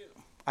 I do too.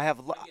 I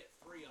have. I get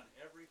 3 on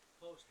every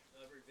post,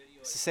 every video.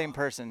 It's the same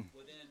person.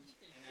 Within an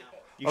hour.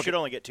 You should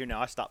only get 2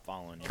 now. I stopped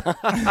following you.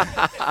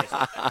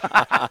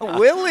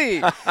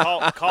 Willie.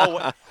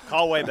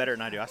 Call way better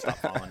than I do. I stopped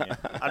following you.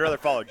 I'd rather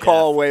follow Jeff.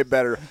 Call way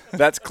better.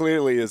 That's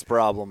clearly his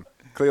problem.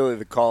 Clearly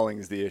the calling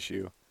is the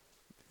issue.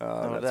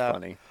 That's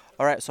funny.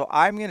 All right, so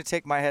I'm going to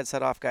take my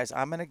headset off, guys.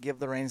 I'm going to give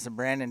the reins to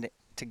Brandon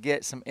to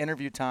get some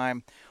interview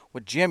time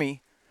with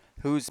Jimmy,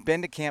 who's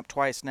been to camp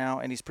twice now,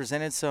 and he's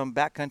presented some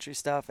backcountry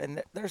stuff.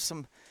 And there's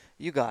some –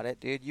 you got it,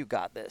 dude. You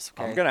got this.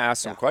 Okay? I'm going to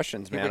ask some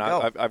questions, Here man. we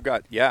go. I've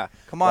got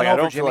Come on I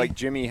over, don't feel Jimmy. like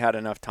Jimmy had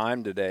enough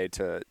time today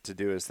to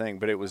do his thing,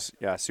 but it was,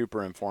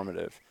 super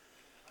informative.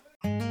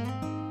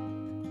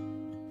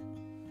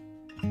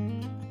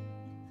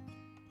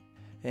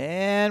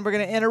 And we're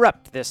going to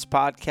interrupt this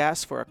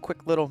podcast for a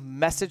quick little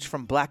message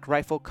from Black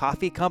Rifle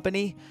Coffee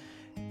Company.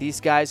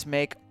 These guys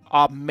make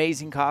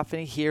amazing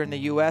coffee here in the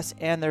U.S.,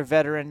 and they're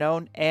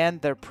veteran-owned,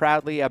 and they're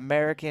proudly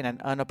American and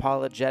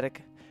unapologetic.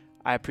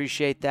 I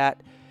appreciate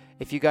that.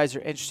 If you guys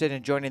are interested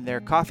in joining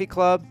their coffee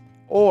club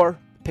or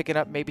picking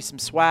up maybe some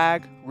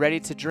swag,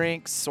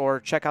 ready-to-drinks, or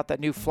check out that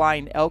new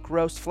Flying Elk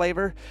Roast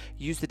flavor,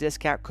 use the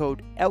discount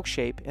code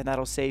ELKSHAPE, and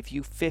that'll save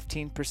you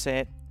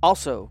 15%.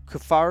 Also,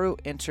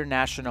 Kifaru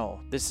International.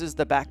 This is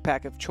the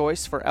backpack of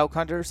choice for elk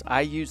hunters.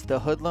 I use the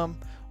Hoodlum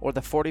or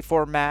the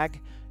 44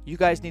 mag. You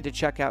guys need to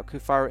check out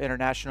Kifaru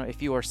International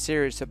if you are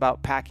serious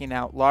about packing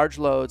out large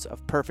loads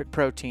of perfect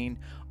protein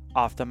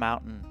off the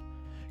mountain.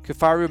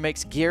 Kifaru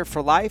makes gear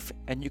for life,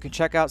 and you can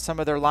check out some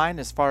of their line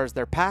as far as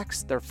their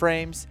packs, their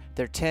frames,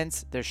 their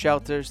tents, their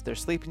shelters, their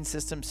sleeping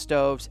systems,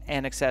 stoves,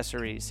 and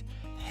accessories.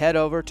 Head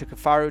over to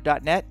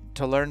kifaru.net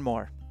to learn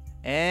more.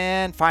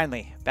 And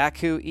finally,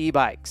 Bakcou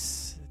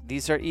e-bikes.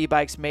 These are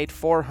e-bikes made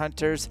for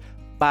hunters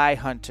by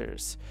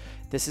hunters.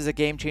 This is a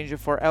game changer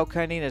for elk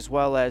hunting as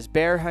well as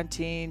bear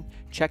hunting,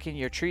 checking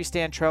your tree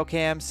stand trail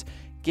cams,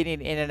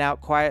 getting in and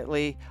out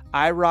quietly.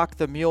 I rock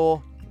the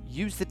mule.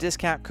 Use the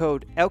discount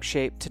code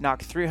ELKSHAPE to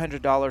knock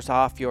 $300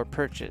 off your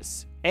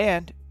purchase.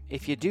 And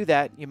if you do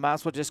that, you might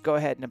as well just go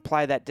ahead and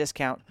apply that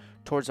discount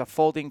towards a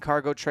folding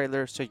cargo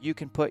trailer so you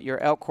can put your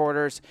elk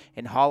quarters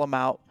and haul them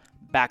out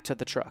back to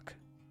the truck.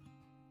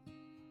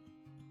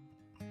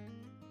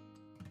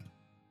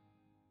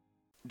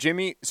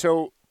 Jimmy,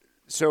 so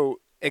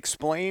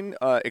explain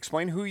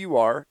who you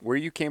are, where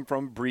you came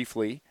from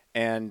briefly,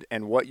 and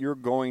what you're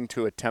going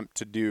to attempt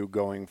to do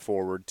going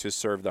forward to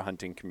serve the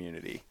hunting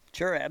community.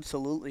 Sure,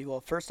 absolutely.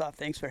 Well, first off,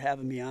 thanks for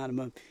having me on. I'm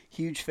a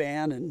huge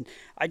fan, and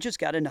I just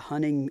got into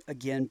hunting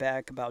again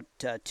back about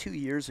 2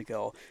 years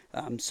ago.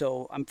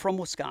 So I'm from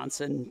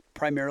Wisconsin,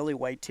 primarily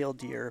white-tailed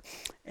deer,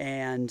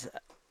 and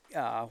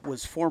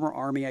was former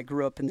Army. I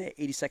grew up in the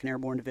 82nd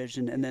Airborne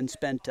Division and then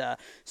spent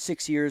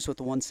 6 years with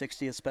the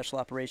 160th Special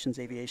Operations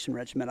Aviation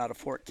Regiment out of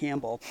Fort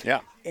Campbell. Yeah.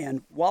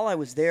 And while I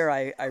was there,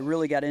 I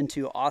really got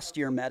into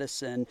austere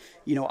medicine,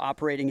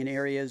 operating in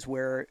areas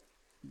where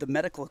the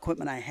medical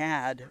equipment I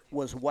had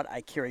was what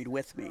I carried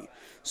with me.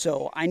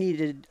 So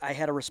I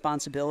had a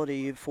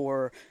responsibility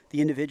for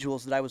the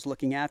individuals that I was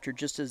looking after,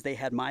 just as they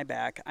had my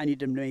back. I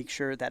needed to make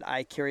sure that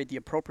I carried the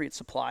appropriate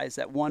supplies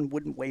that, one,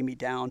 wouldn't weigh me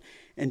down,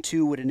 and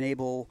two, would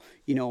enable,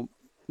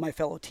 my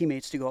fellow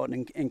teammates to go out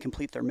and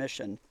complete their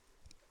mission.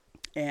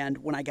 And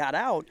when I got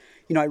out,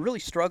 I really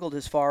struggled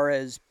as far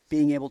as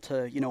being able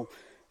to,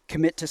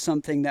 commit to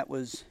something that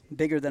was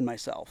bigger than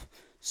myself.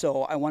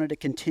 So I wanted to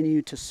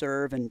continue to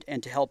serve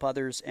and to help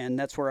others, and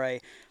that's where I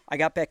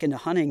got back into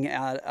hunting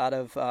out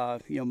of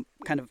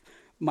kind of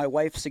my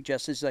wife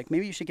suggested, she's like,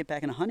 maybe you should get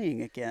back into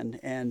hunting again.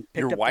 And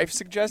picked Your up wife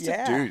suggested?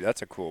 Yeah. Dude,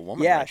 that's a cool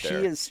woman Yeah, right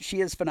there.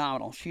 she is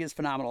phenomenal. She is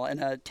phenomenal,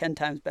 and a 10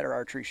 times better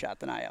archery shot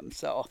than I am.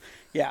 So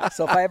yeah,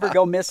 so if I ever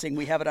go missing,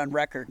 we have it on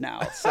record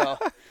now. So,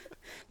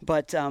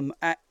 but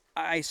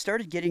I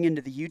started getting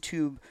into the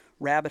YouTube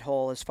rabbit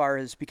hole as far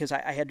as, because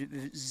I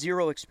had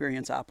zero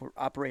experience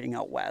operating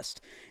out west,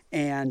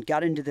 and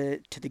got into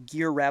the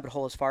gear rabbit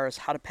hole as far as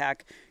how to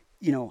pack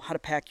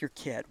your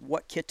kit,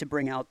 what kit to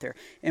bring out there.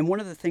 And one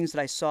of the things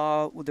that I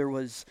saw there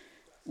was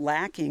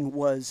lacking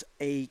was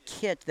a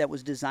kit that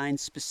was designed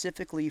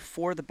specifically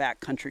for the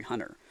backcountry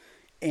hunter.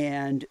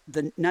 And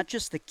not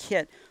just the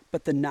kit,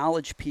 but the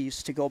knowledge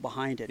piece to go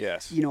behind it.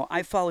 Yes.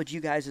 I followed you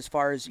guys as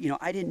far as,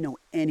 I didn't know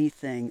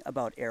anything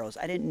about arrows.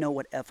 I didn't know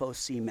what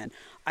FOC meant.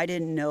 I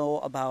didn't know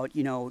about,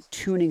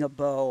 tuning a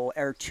bow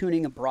or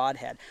tuning a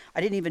broadhead.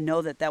 I didn't even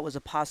know that was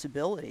a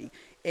possibility.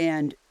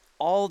 And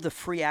all the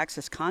free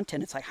access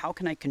content, it's like, how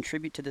can I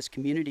contribute to this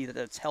community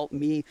that's helped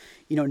me,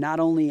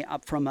 not only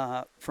up from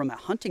a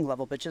hunting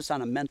level, but just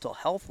on a mental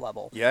health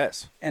level.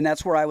 Yes. And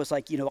that's where I was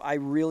like, I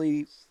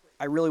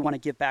really want to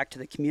give back to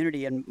the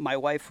community. And my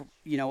wife,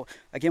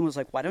 again, was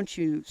like, why don't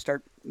you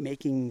start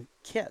making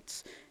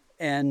kits?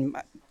 And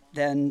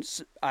then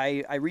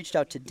I reached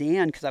out to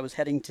Dan, because I was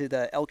heading to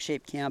the Elk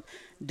Shape camp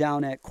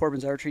down at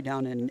Corbin's Archery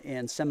down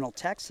in Seminole,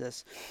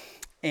 Texas.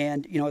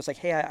 And, it's like,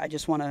 hey, I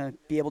just want to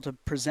be able to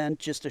present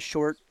just a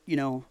short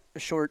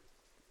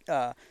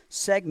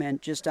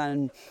segment just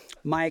on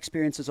my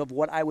experiences of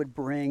what I would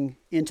bring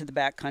into the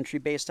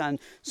backcountry based on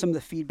some of the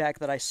feedback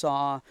that I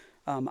saw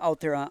out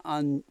there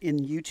in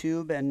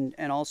YouTube,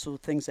 and also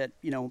things that,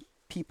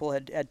 people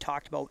had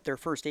talked about their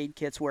first aid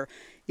kits, where,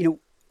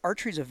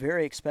 archery is a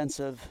very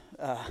expensive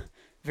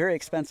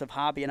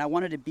hobby. And I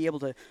wanted to be able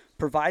to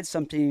provide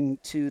something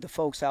to the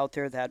folks out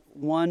there that,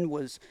 one,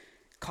 was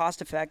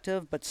cost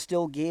effective, but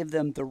still gave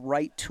them the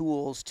right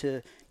tools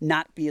to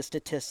not be a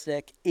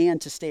statistic and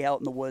to stay out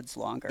in the woods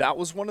longer. That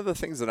was one of the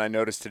things that I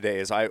noticed today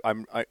is I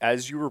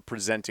as you were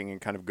presenting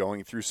and kind of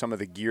going through some of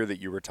the gear that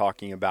you were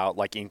talking about,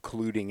 like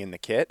including in the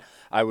kit,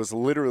 I was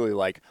literally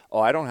like,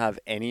 oh, I don't have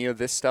any of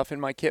this stuff in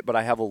my kit, but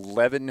I have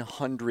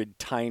 1,100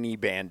 tiny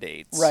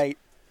Band-Aids. Right.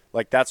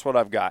 Like that's what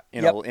I've got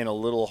in Yep. in a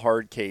little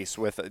hard case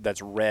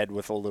that's red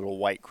with a little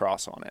white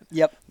cross on it.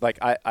 Yep. Like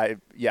I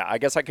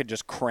guess I could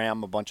just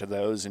cram a bunch of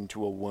those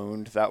into a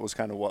wound. That was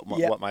kind of what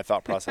my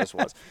thought process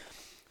was.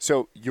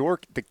 So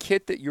the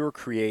kit that you're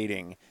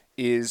creating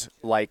is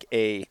like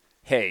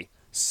hey,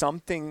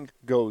 something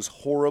goes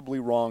horribly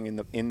wrong in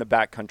the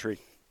backcountry.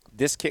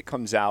 This kit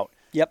comes out.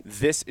 Yep.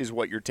 This is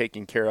what you're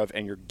taking care of,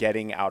 and you're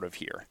getting out of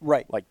here.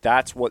 Right. Like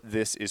that's what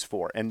this is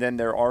for. And then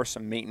there are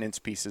some maintenance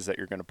pieces that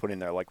you're going to put in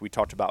there. Like we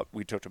talked about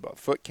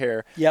foot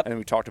care. Yep. And then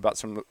we talked about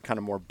some kind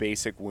of more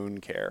basic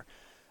wound care.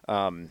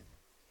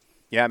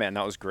 Yeah, man,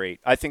 that was great.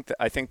 I think that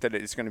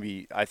it's going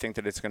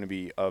to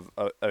be of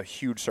a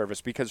huge service,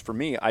 because for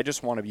me, I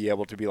just want to be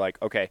able to be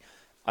like, okay,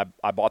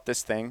 I bought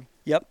this thing.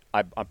 Yep.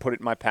 I put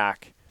it in my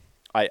pack.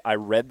 I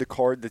read the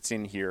card that's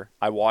in here.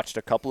 I watched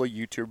a couple of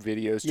YouTube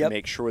videos to Yep.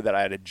 make sure that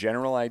I had a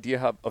general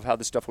idea of how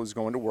the stuff was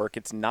going to work.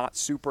 It's not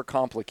super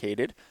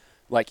complicated.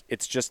 Like,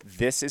 it's just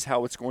this is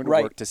how it's going to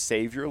Right. work to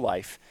save your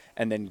life,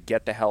 and then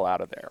get the hell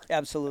out of there.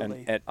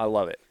 Absolutely. And I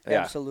love it.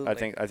 Yeah, Absolutely. I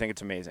think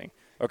it's amazing.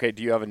 Okay,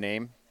 do you have a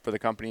name for the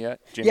company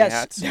yet? Jimmy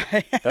Yes. Hats?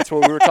 That's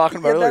what we were talking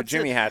about Yeah, earlier. that's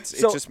Jimmy it. Hats.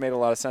 So- it just made a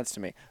lot of sense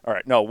to me. All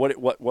right. No, what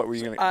were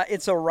you going to...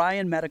 It's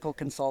Orion Medical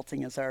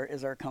Consulting is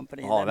our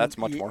company. Oh, And that's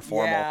much more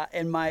formal. Yeah,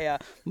 and my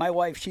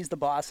wife, she's the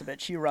boss of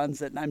it. She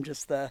runs it, and I'm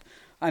just the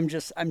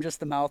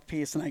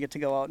mouthpiece, and I get to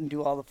go out and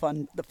do all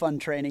the fun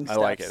training I stuff.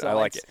 like it. So I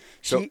like it's-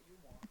 it. So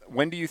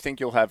when do you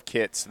think you'll have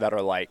kits that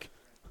are like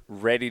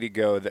ready to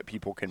go that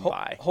people can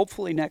buy?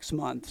 Hopefully next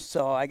month.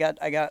 So I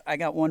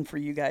got one for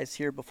you guys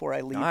here before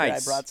I leave.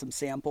 Nice. I brought some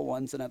sample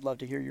ones, and I'd love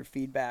to hear your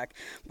feedback.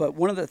 But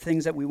one of the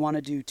things that we want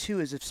to do too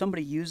is if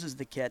somebody uses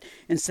the kit,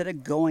 instead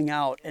of going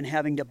out and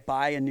having to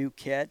buy a new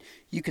kit,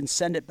 you can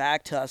send it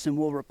back to us, and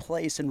we'll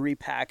replace and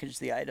repackage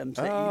the items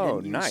that you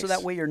didn't use. nice. So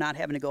that way you're not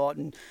having to go out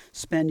and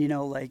spend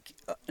like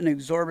an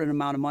exorbitant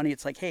amount of money.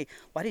 It's like, hey,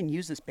 well, I didn't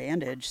use this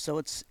bandage, so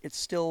it's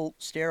still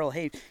sterile.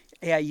 Hey,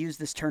 I used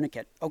this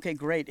tourniquet. Okay,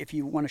 great. If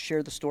you want to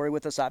share the story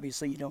with us,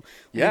 obviously,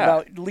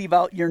 Yeah. leave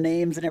out your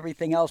names and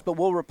everything else, but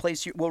we'll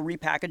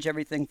repackage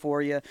everything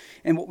for you.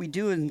 And what we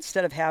do,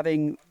 instead of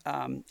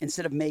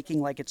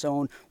making like its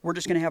own, we're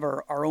just going to have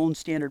our own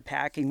standard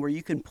packing where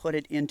you can put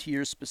it into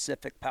your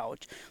specific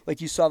pouch.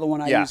 Like you saw the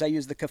one I Yeah. use. I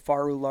use the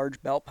Kafaru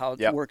large belt pouch.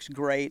 Yep. It works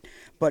great.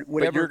 But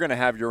whatever. But you're going to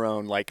have your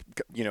own, like,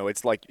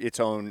 it's like its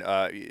own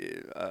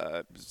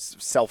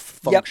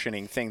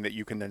self-functioning thing that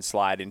you can then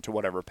slide into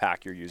whatever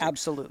pack you're using.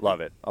 Absolutely.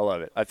 Love it. I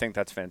love it. I think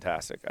that's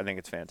fantastic. I think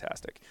it's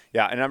fantastic.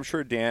 Yeah, and I'm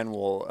sure Dan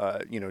will,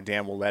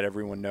 Dan will let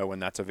everyone know when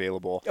that's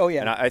available. Oh,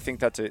 yeah. And I think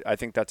that's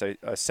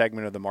a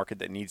segment of the market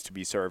that needs to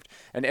be served.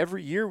 And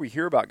every year we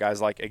hear about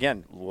guys like,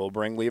 again, we'll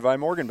bring Levi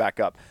Morgan back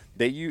up.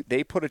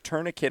 They put a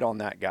tourniquet on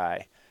that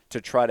guy to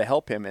try to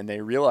help him, and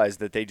they realized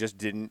that they just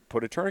didn't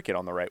put a tourniquet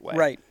on the right way.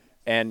 Right.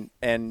 And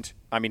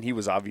I mean, he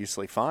was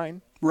obviously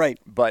fine. Right.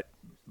 But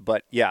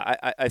But yeah,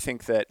 I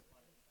think that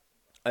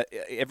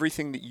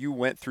everything that you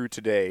went through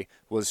today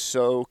was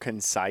so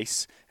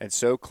concise and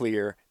so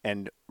clear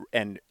and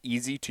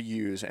easy to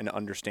use and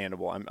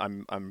understandable.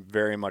 I'm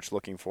very much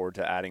looking forward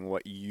to adding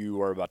what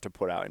you are about to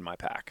put out in my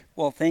pack.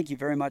 Well, thank you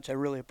very much. I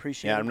really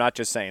appreciate it. Yeah, I'm not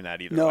just saying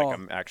that either. No. Like,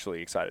 I'm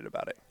actually excited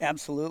about it.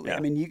 Absolutely. Yeah. I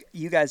mean,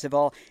 you guys have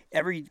all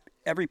every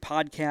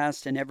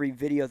podcast and every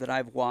video that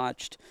I've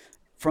watched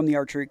from the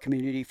archery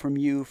community, from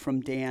you, from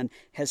Dan,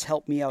 has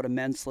helped me out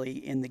immensely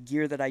in the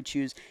gear that I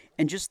choose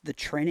and just the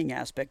training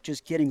aspect,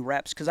 just getting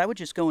reps. Because I would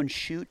just go and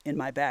shoot in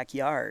my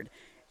backyard,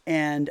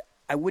 and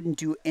I wouldn't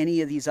do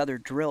any of these other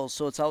drills.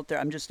 So it's out there.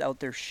 I'm just out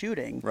there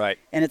shooting. Right.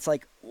 And it's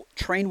like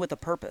train with a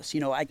purpose.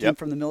 I came Yep.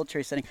 from the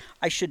military setting.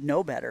 I should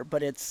know better,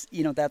 but it's,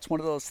 that's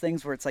one of those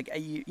things where it's like,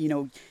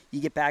 you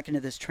get back into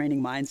this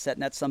training mindset,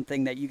 and that's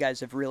something that you guys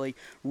have really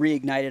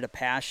reignited a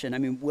passion. I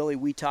mean, Willie,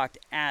 we talked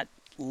at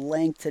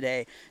length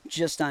today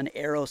just on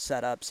arrow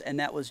setups, and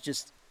that was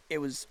just, it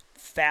was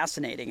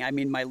fascinating. I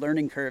mean, my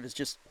learning curve is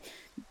just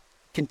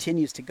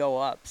continues to go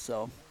up.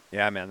 So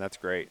Yeah, man, that's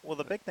great. Well,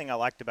 the big thing I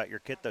liked about your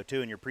kit, though,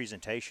 too, and your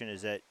presentation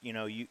is that,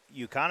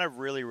 you kind of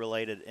really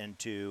related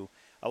into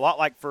a lot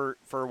like for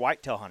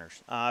whitetail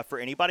hunters. For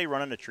anybody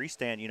running a tree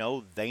stand,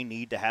 they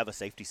need to have a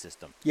safety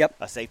system. Yep.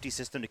 A safety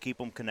system to keep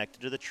them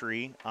connected to the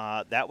tree.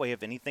 That way,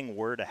 if anything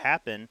were to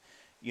happen,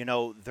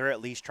 they're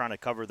at least trying to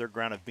cover their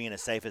ground of being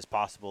as safe as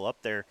possible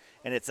up there,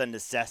 and it's a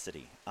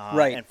necessity.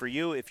 Right. And for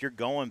you, if you're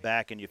going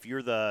back and if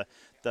you're the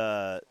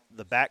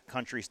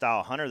backcountry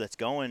style hunter that's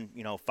going,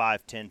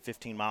 5, 10,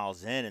 15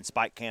 miles in and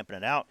spike camping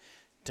it out,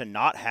 to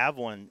not have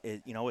one,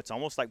 it's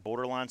almost like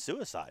borderline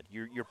suicide.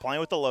 You're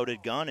playing with a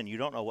loaded gun and you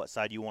don't know what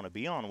side you want to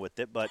be on with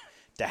it, but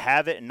to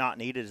have it and not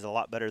need it is a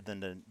lot better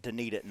than to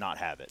need it and not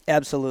have it.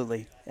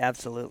 absolutely.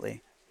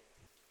 Absolutely.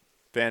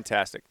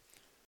 Fantastic.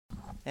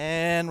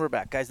 And we're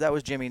back, guys. That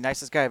was Jimmy.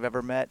 Nicest guy I've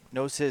ever met.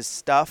 Knows his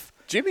stuff.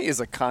 Jimmy is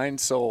a kind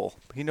soul.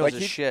 He knows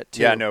his shit,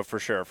 too. Yeah, no, for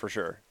sure, for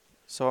sure.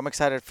 So I'm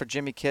excited for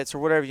Jimmy Kits or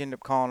whatever you end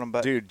up calling him.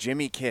 But Dude,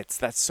 Jimmy Kits,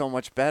 that's so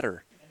much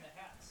better. And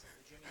the hats.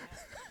 The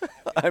Jimmy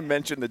hats. I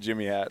mentioned the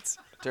Jimmy hats.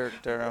 Dirk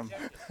Durham,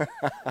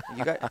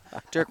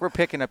 Dirk, we're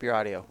picking up your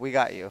audio. We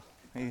got you.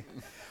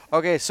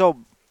 Okay,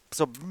 so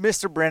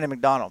Mr. Brandon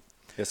McDonald,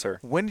 Yes, sir.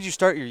 when did you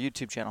start your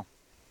YouTube channel?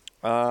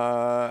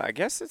 I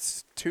guess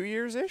it's 2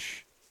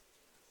 years-ish.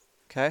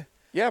 Okay.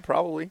 Yeah,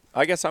 probably.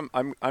 I guess I'm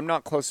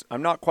not close.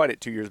 I'm not quite at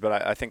 2 years,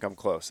 but I think I'm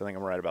close. I think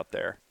I'm right about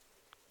there.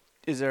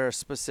 Is there a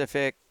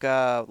specific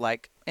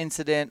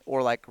incident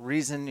or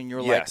reason and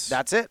you're Yes.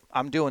 that's it?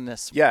 I'm doing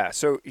this. Yeah.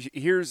 So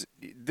here's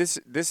this.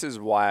 This is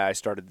why I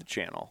started the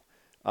channel.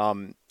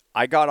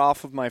 I got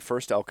off of my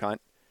first elk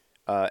hunt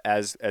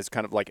as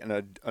kind of like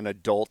an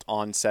adult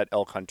onset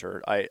elk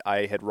hunter.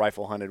 I had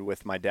rifle hunted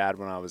with my dad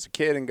when I was a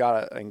kid and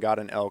got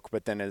an elk,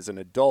 but then as an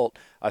adult,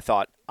 I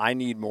thought I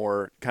need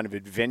more kind of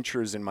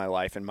adventures in my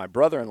life. And my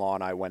brother-in-law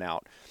and I went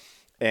out,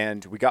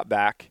 and we got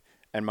back,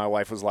 and my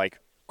wife was like,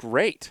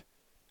 "Great,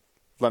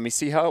 let me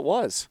see how it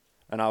was."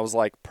 And I was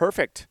like,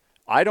 "Perfect.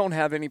 I don't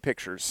have any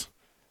pictures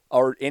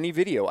or any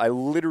video. I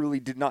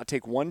literally did not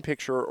take one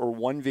picture or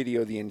one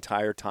video the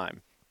entire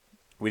time.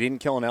 We didn't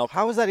kill an elk.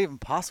 How is that even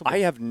possible? I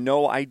have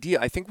no idea.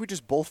 I think we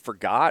just both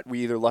forgot.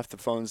 We either left the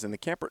phones in the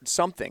camper,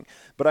 something.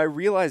 But I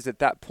realized at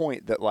that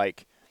point that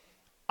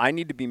I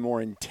need to be more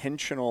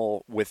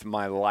intentional with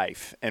my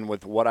life and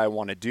with what I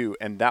want to do.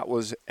 And that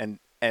was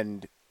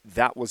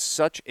that was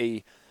such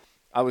a.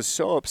 I was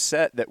so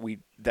upset that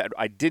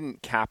I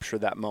didn't capture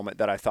that moment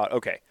that I thought,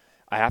 okay,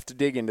 I have to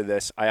dig into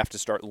this. I have to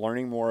start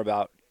learning more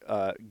about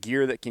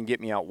gear that can get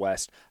me out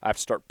west. I have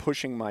to start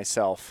pushing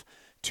myself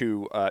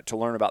to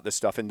learn about this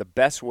stuff. And the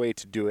best way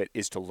to do it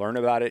is to learn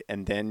about it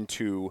and then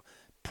to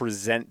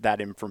present that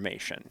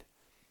information.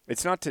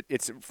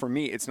 For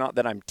me, it's not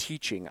that I'm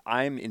teaching.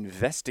 I'm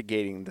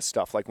investigating the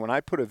stuff. Like when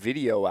I put a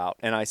video out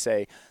and I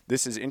say,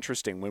 this is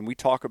interesting. When we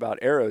talk about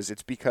arrows,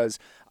 it's because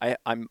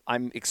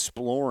I'm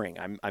exploring,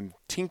 I'm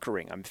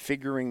tinkering, I'm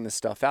figuring the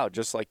stuff out,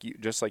 just like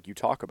you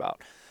talk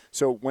about.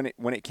 So when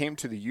it came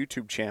to the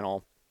YouTube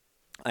channel,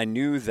 I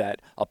knew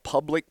that a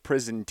public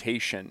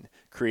presentation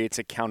creates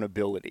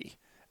accountability.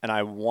 And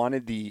I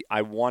wanted the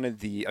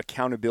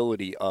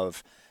accountability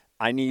of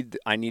I need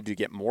to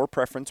get more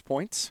preference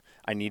points.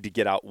 I need to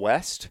get out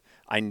west.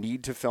 I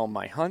need to film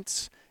my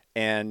hunts,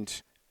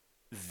 and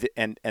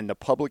the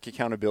public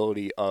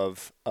accountability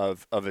of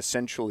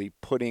essentially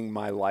putting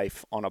my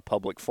life on a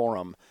public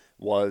forum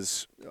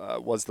was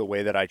the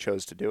way that I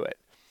chose to do it.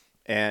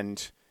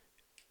 And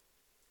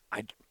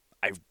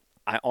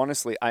I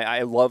honestly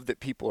love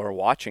that people are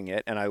watching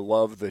it, and I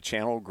love the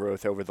channel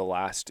growth over the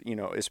last,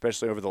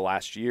 especially over the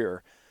last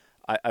year.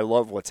 I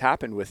love what's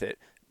happened with it,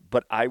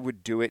 but I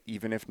would do it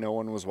even if no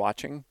one was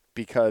watching,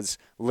 because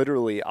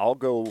literally I'll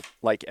go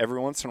every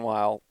once in a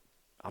while,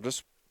 I'll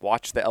just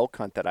watch the elk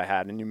hunt that I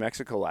had in New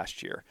Mexico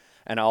last year,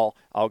 and I'll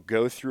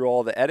go through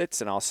all the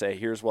edits and I'll say,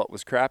 here's what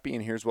was crappy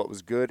and here's what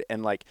was good.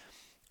 And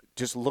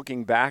just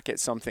looking back at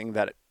something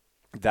that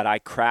I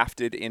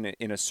crafted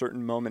in a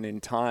certain moment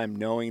in time,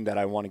 knowing that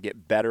I want to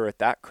get better at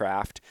that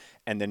craft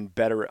and then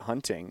better at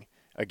hunting.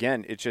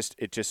 again, it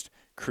just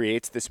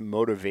creates this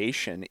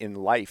motivation in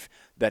life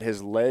that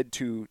has led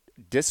to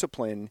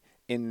discipline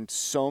in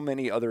so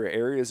many other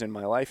areas in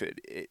my life.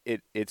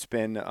 It's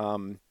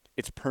been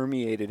it's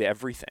permeated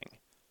everything.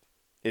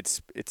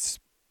 It's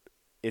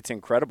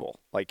incredible.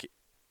 Like,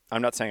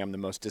 I'm not saying I'm the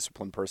most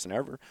disciplined person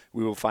ever.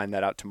 We will find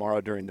that out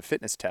tomorrow during the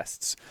fitness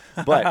tests.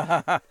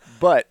 But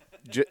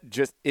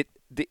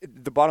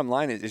the bottom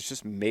line is it's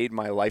just made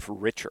my life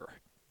richer.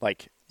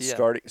 Like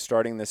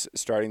starting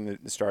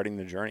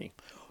the journey.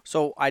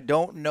 So I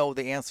don't know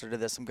the answer to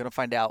this. I'm going to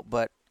find out,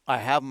 but I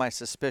have my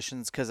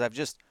suspicions because I've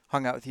just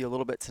hung out with you a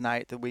little bit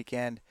tonight, the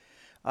weekend.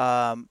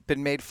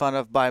 Been made fun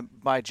of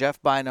by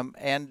Jeff Bynum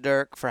and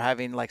Dirk for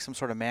having like some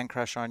sort of man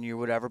crush on you or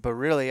whatever. But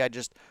really, I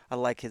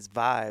like his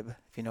vibe,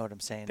 if you know what I'm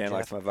saying. Dan Jeff.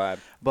 likes my vibe.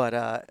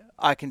 But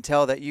I can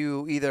tell that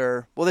you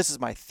either, well, this is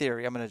my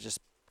theory. I'm going to just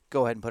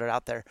go ahead and put it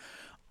out there.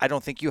 I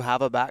don't think you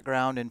have a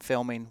background in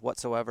filming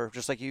whatsoever.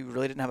 Just like you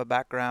really didn't have a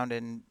background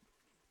in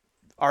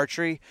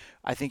archery.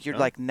 I think you're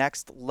like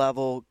next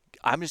level.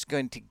 I'm just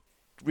going to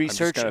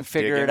research and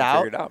figure it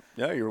out.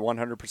 Yeah, you're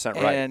 100%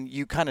 right. And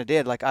you kind of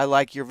did. Like, I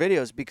like your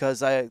videos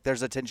because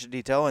there's attention to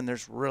detail and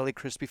there's really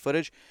crispy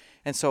footage.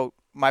 And so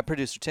my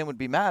producer Tim would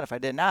be mad if I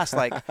didn't ask,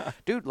 like,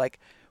 dude, like,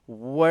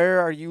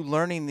 where are you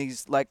learning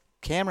these like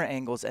camera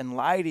angles and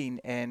lighting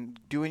and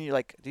doing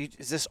your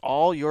is this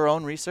all your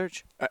own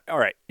research? All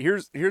right.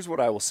 Here's what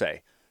I will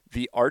say.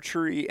 The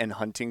archery and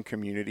hunting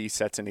community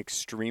sets an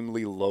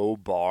extremely low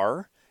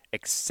bar,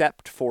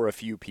 except for a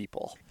few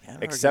people.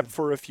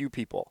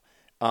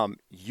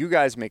 You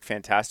guys make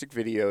fantastic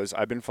videos.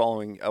 I've been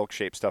following Elk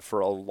Shape stuff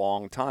for a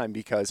long time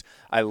because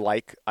I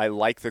like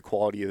the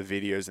quality of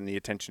the videos and the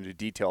attention to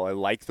detail. I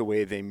like the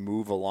way they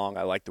move along.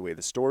 I like the way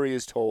the story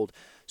is told.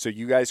 So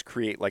you guys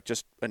create like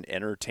just an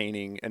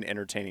entertaining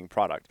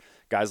product.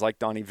 Guys like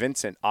Donnie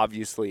Vincent,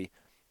 obviously,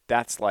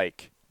 that's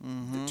like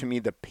to me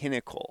the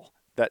pinnacle.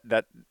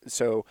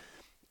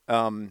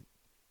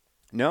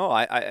 No,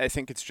 I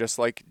think it's just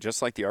like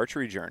the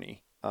archery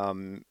journey.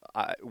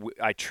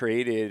 I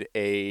traded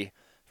a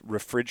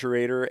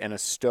refrigerator and a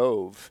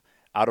stove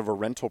out of a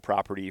rental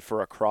property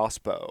for a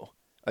crossbow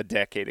a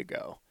decade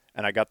ago.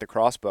 And I got the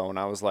crossbow and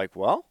I was like,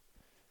 well,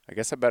 I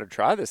guess I better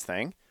try this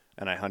thing.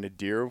 And I hunted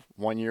deer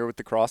 1 year with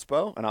the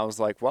crossbow and I was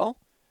like, well,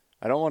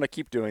 I don't want to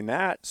keep doing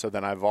that. So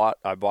then I bought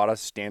a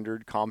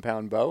standard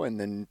compound bow and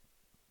then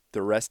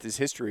the rest is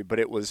history. But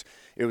it was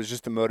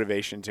just the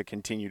motivation to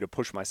continue to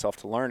push myself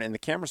to learn. And the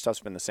camera stuff's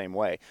been the same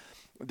way.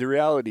 The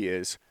reality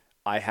is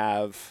I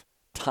have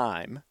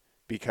time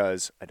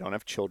because I don't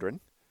have children.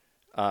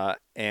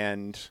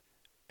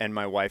 And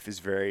my wife is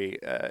very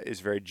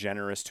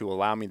generous to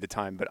allow me the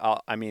time. But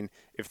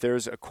if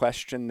there's a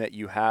question that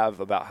you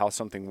have about how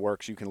something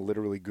works, you can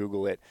literally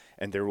Google it,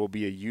 and there will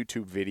be a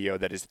YouTube video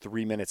that is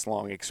 3 minutes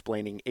long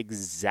explaining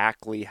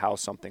exactly how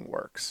something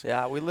works.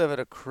 Yeah, we live at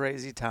a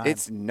crazy time.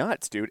 It's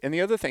nuts, dude. And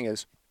the other thing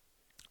is,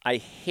 I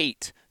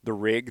hate the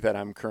rig that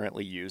I'm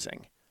currently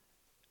using.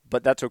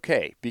 But that's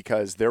okay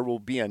because there will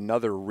be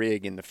another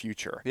rig in the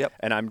future. Yep.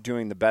 And I'm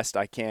doing the best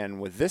I can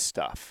with this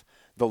stuff.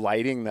 The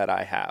lighting that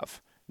I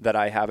have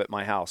at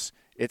my house,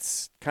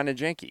 it's kind of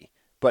janky,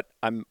 but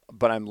I'm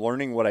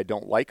learning what I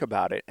don't like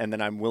about it, and then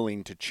I'm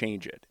willing to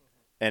change it,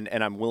 and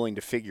I'm willing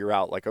to figure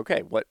out like,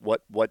 okay,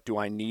 what do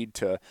I need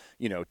to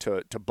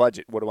to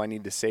budget? What do I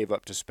need to save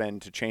up to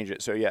spend to change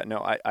it? So yeah, no,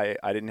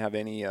 I didn't have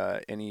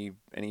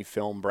any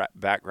film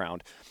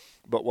background,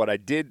 but what I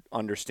did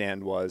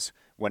understand was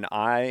when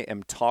I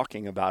am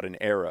talking about an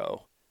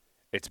arrow,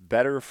 it's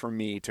better for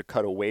me to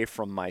cut away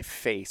from my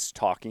face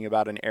talking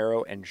about an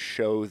arrow and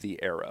show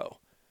the arrow.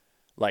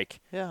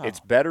 It's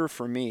better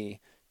for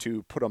me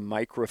to put a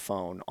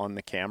microphone on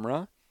the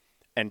camera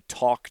and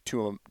talk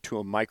to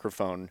a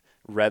microphone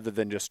rather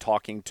than just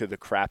talking to the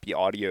crappy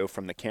audio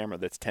from the camera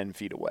that's 10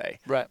 feet away.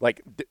 Right.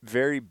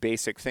 Very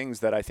basic things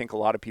that I think a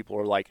lot of people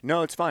are like,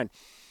 no, it's fine.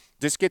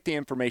 Just get the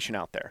information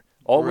out there.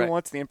 All we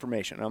want's the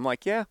information. And I'm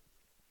like, yeah,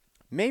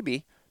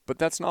 maybe. But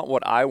that's not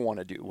what I want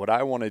to do. What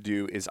I want to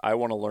do is I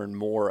want to learn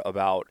more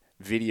about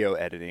video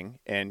editing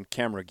and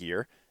camera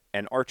gear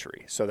and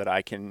archery so that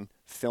I can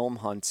film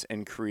hunts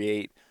and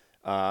create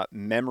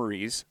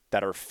memories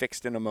that are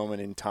fixed in a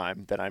moment in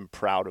time that I'm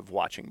proud of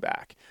watching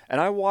back.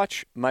 And I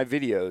watch my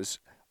videos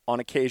on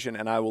occasion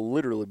and I will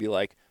literally be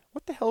like,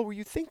 what the hell were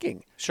you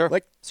thinking? Sure,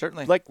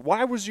 certainly.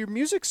 Why was your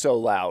music so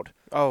loud?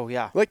 Oh,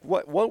 yeah.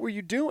 What were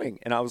you doing?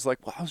 And I was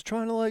like, well, I was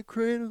trying to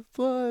create a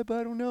vibe.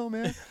 I don't know,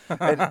 man.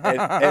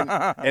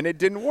 and it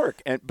didn't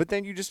work. But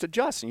then you just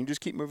adjust and you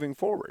just keep moving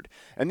forward.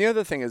 And the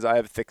other thing is I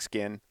have thick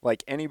skin.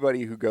 Like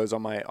anybody who goes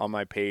on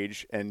my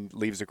page and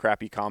leaves a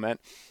crappy comment,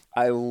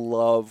 I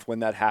love when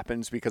that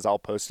happens because I'll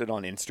post it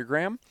on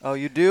Instagram. Oh,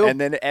 you do? And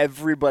then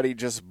everybody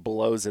just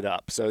blows it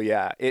up. So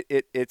yeah,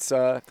 it's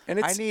I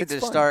need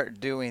to start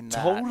doing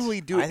that.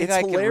 Totally do it. I think it's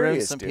I can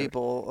hilarious, rib some dude.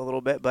 people a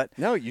little bit, but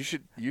no, you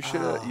should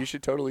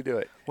totally do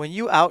it. When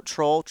you out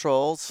troll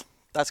trolls,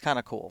 that's kind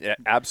of cool. Yeah,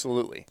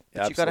 absolutely.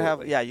 But you gotta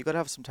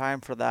have some time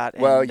for that.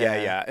 Well,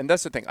 yeah, and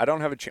that's the thing. I don't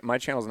have my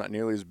channel's not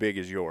nearly as big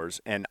as yours,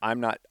 and I'm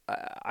not.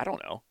 I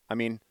don't know. I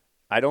mean,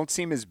 I don't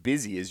seem as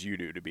busy as you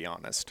do, to be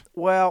honest.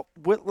 Well,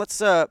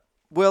 let's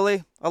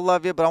Willie, I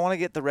love you, but I want to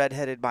get the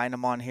redheaded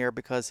Bynum on here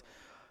because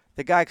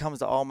the guy comes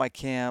to all my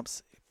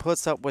camps,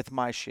 puts up with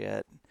my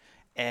shit,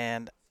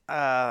 and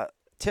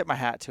tip my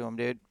hat to him,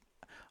 dude.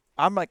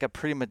 I'm like a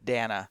prima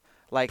donna.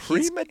 Like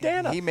Prima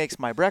donna? He makes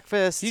my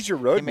breakfast. He's your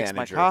road he makes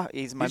manager.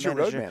 He's my He's your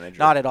manager. road manager.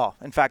 Not at all.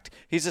 In fact,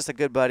 he's just a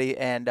good buddy.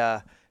 And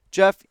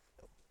Jeff,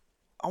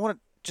 I want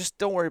to just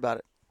don't worry about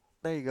it.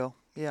 There you go.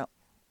 Yeah.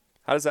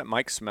 How does that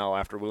mic smell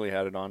after Willie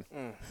had it on?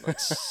 Like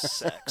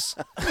sex.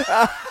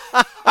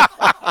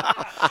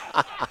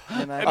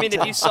 And I mean,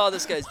 if you saw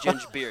this guy's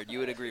ginger beard, you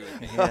would agree with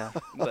me. yeah, I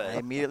But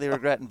immediately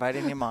regret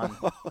inviting him on.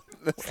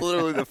 That's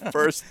literally the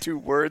first 2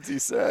 words he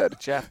said.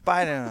 Jeff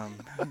Bynum.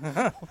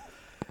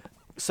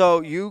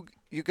 So you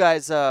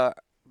guys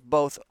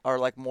both are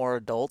like more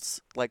adults.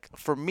 Like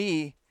for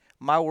me,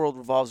 my world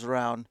revolves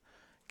around,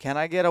 can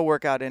I get a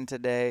workout in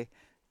today?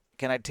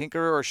 Can I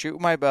tinker or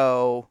shoot my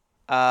bow?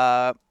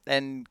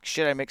 And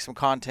should I make some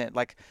content?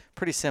 Like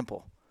pretty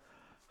simple.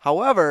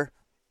 However,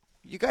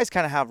 you guys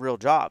kind of have real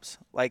jobs.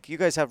 Like you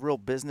guys have real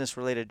business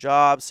related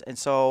jobs. And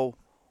so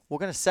we're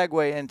going to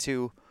segue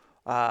into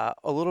a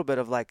little bit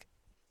of like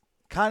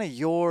kind of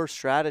your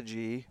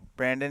strategy,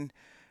 Brandon,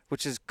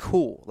 which is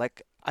cool.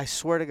 Like I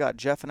swear to God,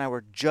 Jeff and I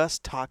were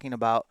just talking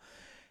about,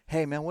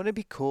 hey man, wouldn't it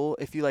be cool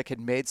if you like had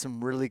made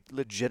some really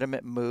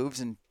legitimate moves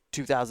in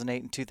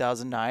 2008 and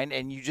 2009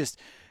 and you just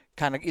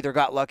kind of either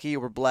got lucky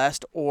or were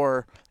blessed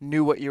or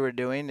knew what you were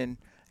doing? And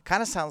it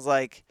kind of sounds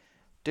like,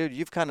 dude,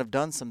 you've kind of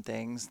done some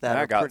things that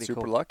I are got pretty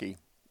super cool. lucky.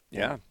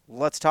 Yeah.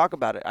 Let's talk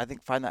about it. I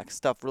find that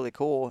stuff really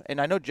cool.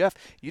 And I know, Jeff,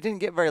 you didn't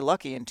get very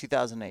lucky in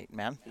 2008,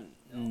 man.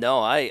 No,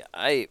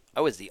 I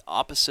was the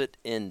opposite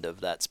end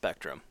of that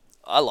spectrum.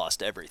 I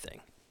lost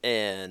everything.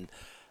 And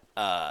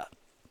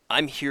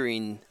I'm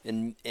hearing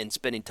and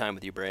spending time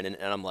with you, Brandon,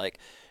 and I'm like,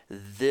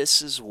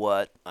 this is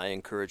what I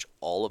encourage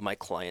all of my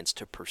clients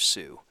to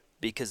pursue.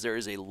 Because there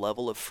is a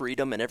level of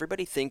freedom, and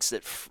everybody thinks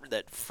that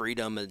that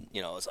freedom, and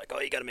is like, oh,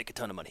 you got to make a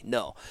ton of money.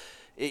 No,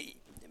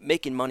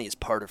 making money is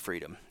part of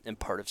freedom and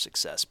part of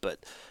success. But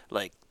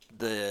like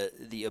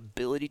the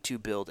ability to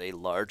build a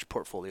large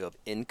portfolio of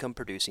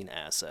income-producing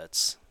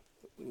assets,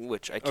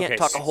 which I can't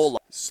talk a whole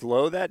lot.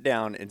 Slow that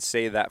down and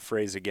say that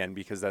phrase again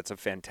because that's a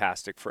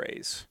fantastic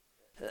phrase.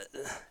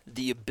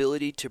 The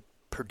ability to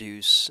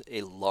produce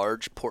a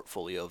large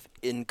portfolio of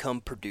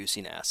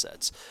income-producing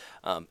assets.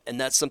 And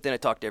that's something I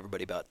talk to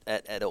everybody about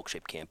at Elk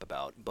Shape Camp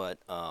about. But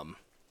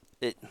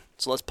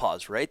so let's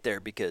pause right there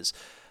because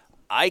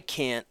I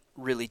can't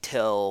really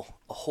tell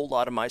a whole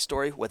lot of my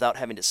story without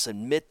having to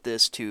submit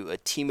this to a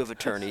team of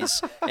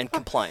attorneys and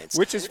compliance.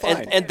 Which is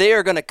fine. And they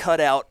are going to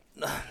cut out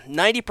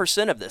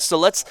 90% of this.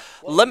 So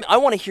I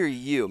want to hear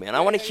you, man.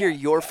 I want to hear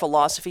your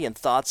philosophy and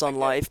thoughts on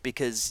life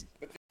because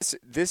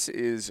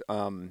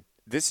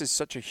This is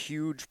such a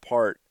huge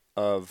part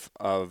of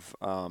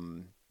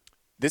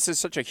this is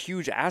such a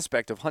huge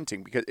aspect of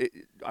hunting because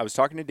I was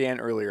talking to Dan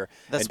earlier.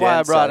 That's and why Dan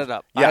I brought said- it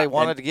up. Yeah, I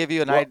wanted to give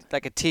you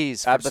like a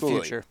tease for absolutely.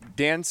 the future.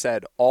 Dan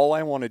said, all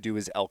I want to do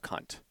is elk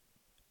hunt.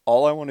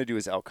 All I want to do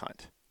is elk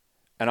hunt.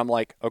 And I'm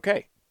like,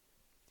 okay,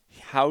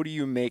 how do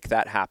you make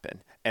that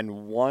happen?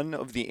 And one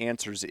of the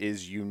answers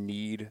is you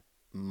need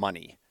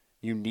money.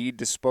 You need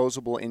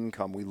disposable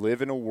income. We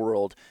live in a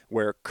world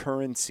where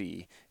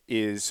currency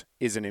is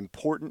an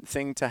important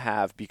thing to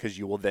have because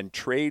you will then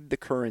trade the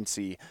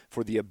currency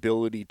for the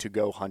ability to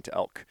go hunt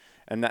elk.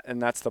 And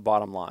that's the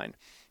bottom line.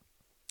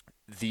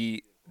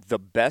 The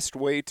best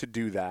way to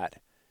do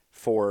that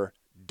for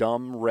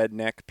dumb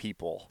redneck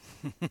people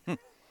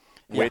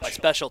my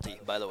specialty,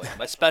 by the way,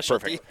 my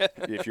specialty.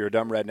 Perfect. If you're a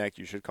dumb redneck,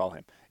 you should call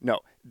him. No,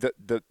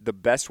 the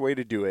best way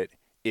to do it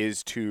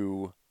is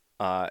to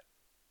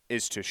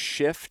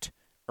shift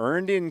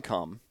earned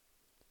income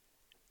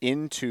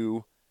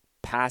into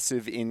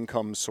passive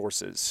income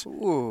sources.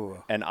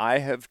 Ooh. And I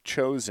have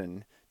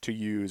chosen to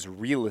use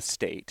real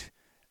estate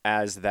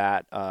as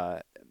that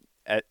Vessel?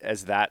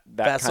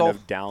 kind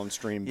of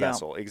downstream Yeah.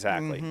 vessel.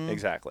 Exactly. Mm-hmm.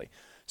 Exactly.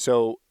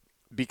 So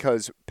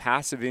because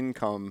passive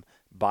income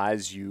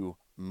buys you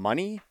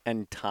money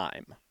and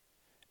time.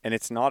 And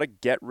it's not a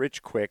get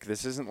rich quick.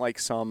 This isn't like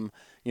some,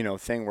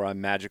 thing where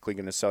I'm magically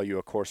going to sell you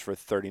a course for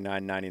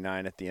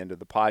 $39.99 at the end of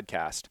the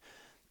podcast.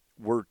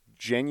 We're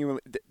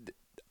genuinely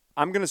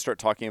I'm going to start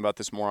talking about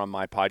this more on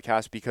my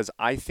podcast because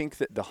I think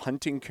that the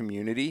hunting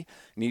community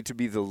need to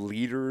be the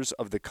leaders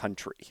of the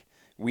country.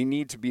 We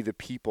need to be the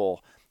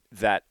people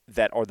that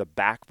are the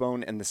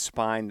backbone and the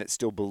spine that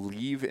still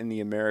believe in the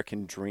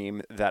American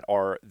dream, that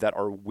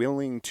are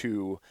willing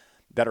to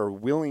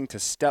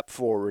step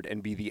forward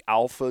and be the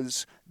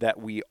alphas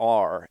that we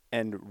are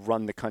and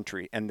run the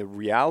country. And the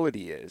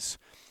reality is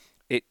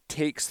it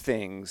takes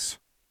things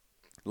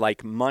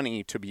like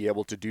money to be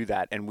able to do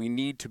that. And we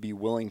need to be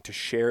willing to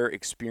share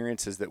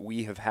experiences that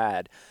we have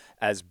had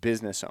as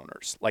business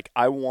owners. Like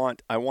I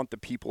want the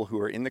people who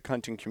are in the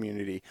hunting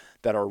community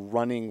that are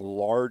running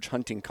large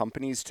hunting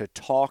companies to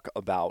talk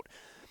about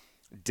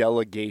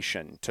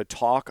delegation, to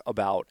talk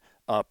about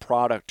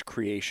product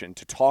creation,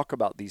 to talk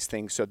about these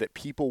things so that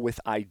people with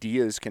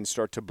ideas can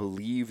start to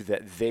believe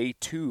that they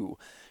too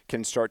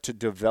can start to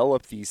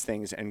develop these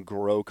things and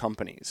grow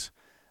companies.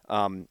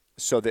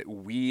 So that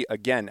we,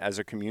 again, as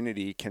a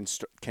community, can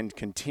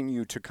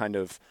continue to kind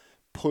of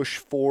push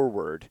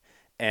forward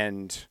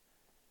and,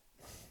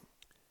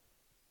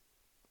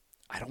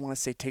 I don't want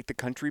to say take the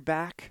country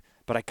back,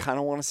 but I kind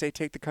of want to say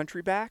take the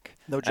country back.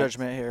 No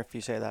judgment here if you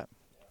say that.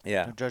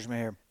 Yeah. No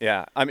judgment here.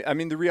 Yeah. I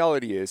mean, the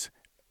reality is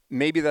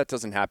maybe that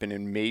doesn't happen,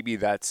 and maybe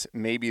that's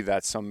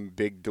some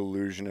big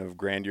delusion of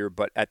grandeur,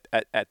 but at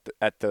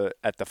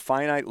the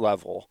finite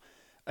level,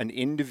 an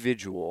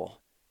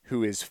individual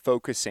who is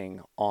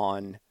focusing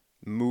on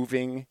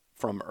moving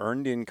from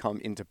earned income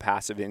into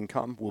passive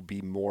income will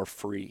be more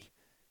free.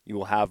 You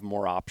will have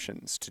more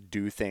options to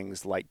do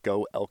things like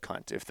go elk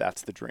hunt if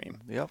that's the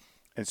dream. Yep.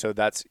 And so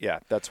that's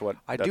what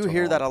I that's do what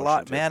hear I that a wanna push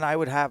lot, into. man. I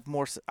would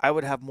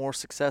have more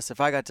success if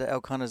I got to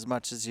elk hunt as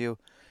much as you.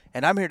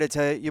 And I'm here to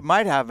tell you, you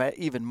might have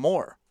even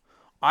more.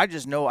 I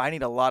just know I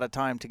need a lot of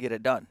time to get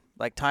it done.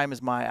 Like, time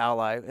is my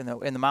ally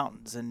in the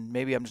mountains, and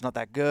maybe I'm just not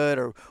that good,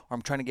 or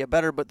I'm trying to get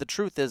better. But the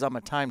truth is, I'm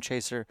a time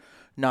chaser,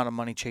 not a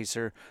money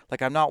chaser.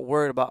 Like, I'm not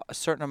worried about a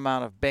certain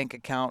amount of bank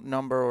account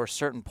number or a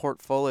certain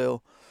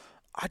portfolio.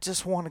 I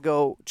just want to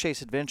go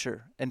chase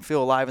adventure and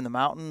feel alive in the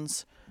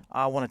mountains.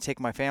 I want to take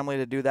my family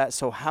to do that.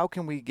 So how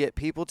can we get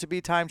people to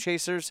be time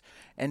chasers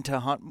and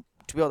to hunt,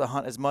 to be able to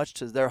hunt as much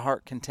to their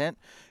heart content?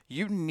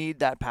 You need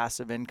that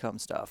passive income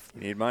stuff.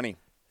 You need money.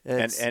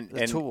 It's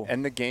a tool.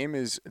 And the game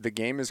is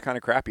kind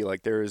of crappy.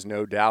 Like, there is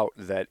no doubt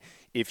that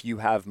if you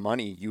have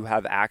money, you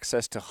have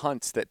access to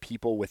hunts that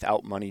people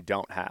without money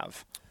don't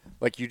have.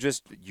 Like,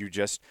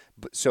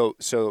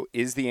 so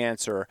is the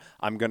answer,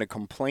 I'm going to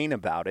complain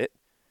about it,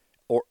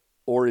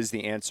 or is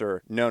the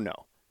answer,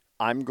 no,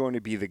 I'm going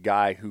to be the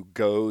guy who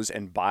goes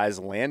and buys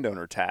a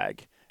landowner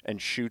tag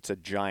and shoots a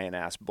giant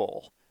ass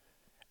bull.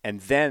 And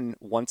then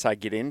once I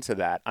get into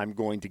that, I'm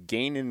going to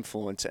gain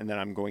influence, and then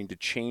I'm going to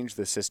change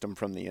the system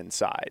from the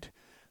inside.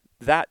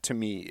 That, to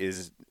me,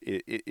 is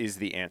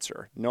the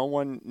answer. No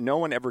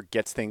one ever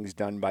gets things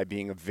done by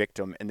being a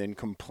victim and then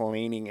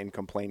complaining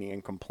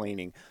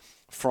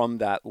from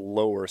that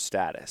lower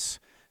status.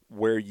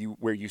 Where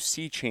you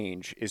see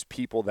change is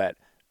people that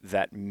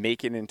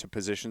make it into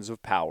positions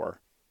of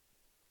power.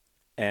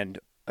 And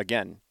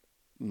again,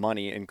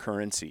 money and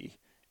currency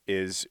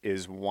is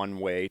one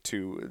way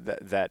to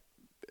that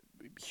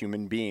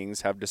human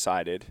beings have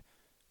decided.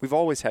 We've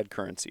always had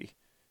currency.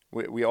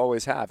 We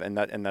always have, and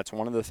that's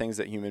one of the things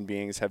that human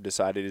beings have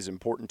decided is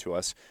important to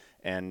us.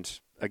 And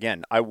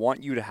again, I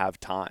want you to have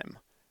time.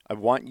 I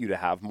want you to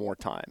have more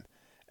time,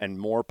 and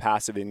more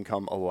passive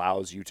income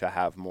allows you to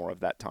have more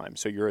of that time.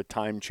 So you're a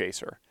time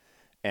chaser,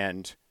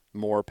 and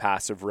more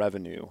passive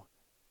revenue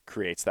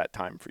creates that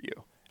time for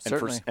you.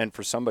 Certainly. And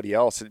for somebody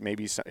else, it may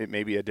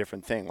be a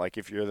different thing. Like,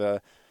 if you're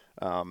the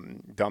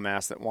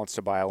dumbass that wants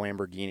to buy a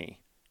Lamborghini,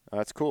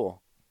 that's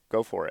cool.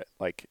 Go for it.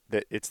 Like,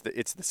 it's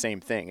the same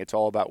thing. It's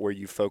all about where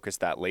you focus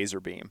that laser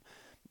beam.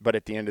 But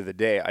at the end of the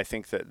day, I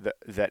think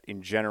that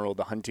in general,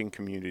 the hunting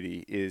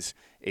community is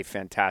a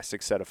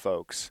fantastic set of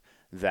folks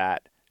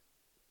that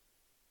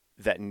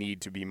need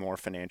to be more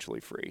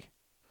financially free.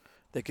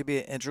 They could be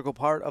an integral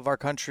part of our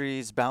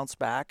country's bounce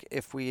back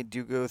if we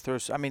do go through.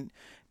 I mean,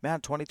 man,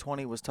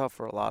 2020 was tough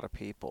for a lot of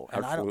people.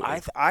 And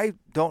I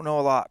don't know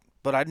a lot,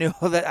 but I know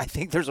that I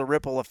think there's a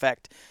ripple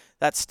effect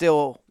that's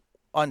still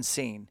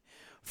unseen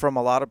from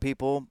a lot of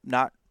people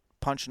not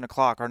punching the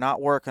clock or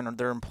not working, or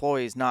their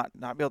employees not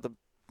be able to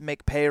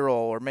make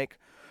payroll or make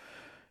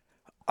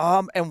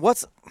and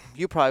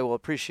you probably will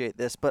appreciate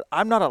this, but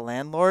I'm not a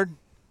landlord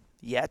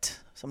yet.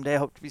 Someday I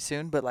hope to be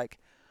soon, but like,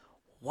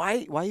 why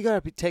you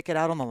gotta take it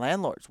out on the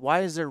landlords?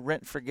 Why is there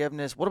rent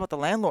forgiveness? What about the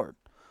landlord?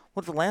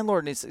 What if the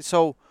landlord needs to,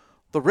 so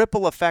the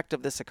ripple effect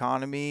of this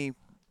economy,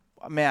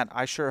 man,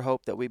 I sure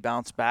hope that we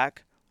bounce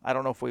back. I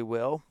don't know if we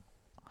will.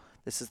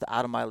 This is the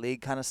out of my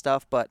league kind of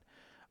stuff, but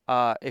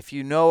if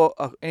you know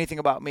anything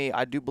about me,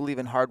 I do believe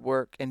in hard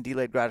work and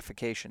delayed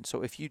gratification.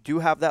 So if you do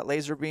have that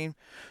laser beam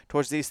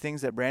towards these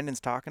things that Brandon's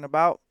talking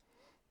about,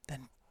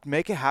 then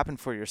make it happen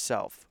for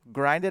yourself.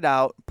 Grind it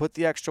out, put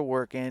the extra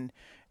work in,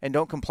 and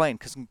don't complain,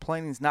 because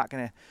complaining is not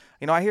going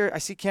to, I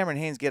see Cameron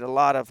Hanes get a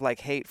lot of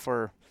like hate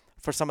for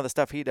some of the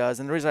stuff he does.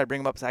 And the reason I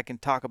bring him up is I can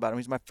talk about him.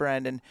 He's my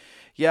friend. And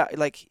yeah,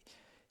 like,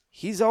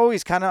 he's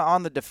always kind of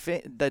on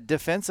the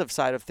defensive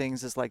side of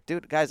things. Is like,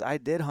 dude, guys, I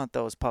did hunt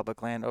those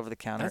public land over the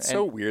counter. That's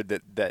so weird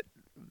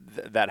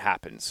that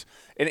happens.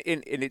 And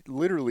it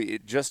literally,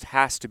 it just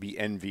has to be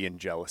envy and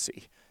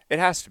jealousy. It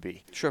has to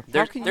be. Sure.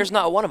 There's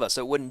not one of us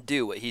that wouldn't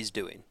do what he's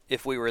doing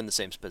if we were in the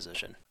same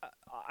position.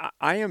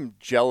 I am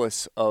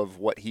jealous of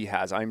what he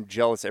has. I'm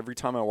jealous every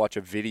time I watch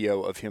a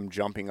video of him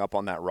jumping up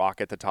on that rock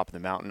at the top of the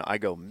mountain. I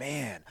go,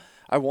 man,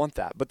 I want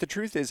that. But the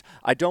truth is,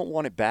 I don't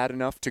want it bad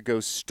enough to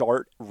go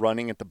start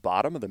running at the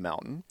bottom of the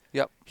mountain.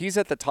 Yep. He's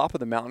at the top of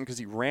the mountain because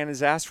he ran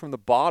his ass from the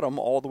bottom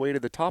all the way to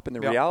the top. And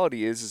the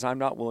reality is I'm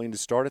not willing to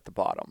start at the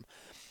bottom.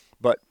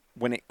 But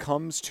when it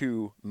comes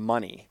to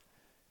money,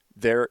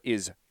 there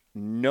is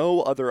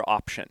no other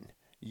option.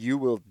 You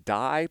will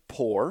die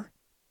poor,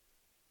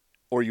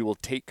 or you will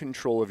take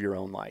control of your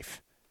own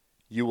life.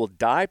 You will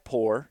die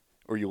poor,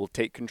 or you will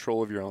take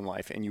control of your own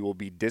life, and you will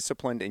be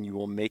disciplined, and you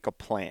will make a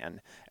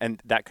plan.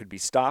 And that could be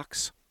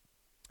stocks,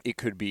 it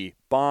could be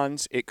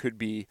bonds, it could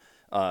be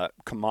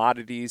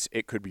commodities,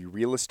 it could be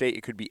real estate,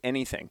 it could be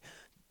anything.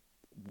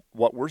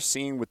 What we're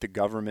seeing with the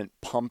government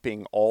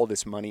pumping all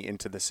this money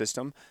into the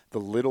system, the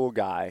little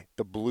guy,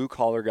 the blue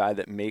collar guy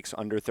that makes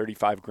under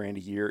 35 grand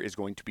a year is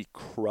going to be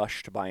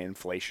crushed by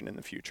inflation in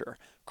the future.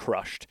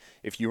 Crushed.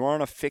 If you're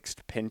on a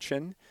fixed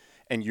pension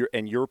and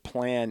your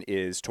plan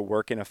is to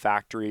work in a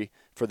factory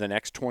for the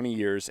next 20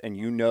 years and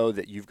you know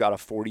that you've got a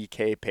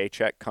 $40K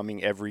paycheck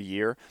coming every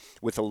year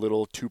with a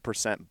little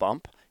 2%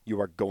 bump, you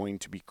are going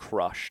to be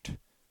crushed.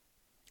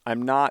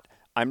 I'm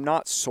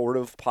not sort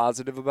of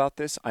positive about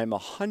this. I'm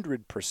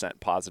 100%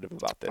 positive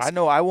about this. I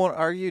know I won't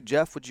argue.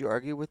 Jeff, would you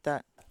argue with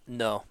that?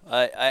 No,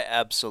 I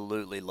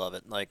absolutely love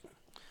it. Like,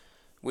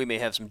 we may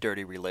have some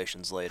dirty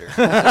relations later.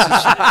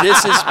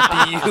 This is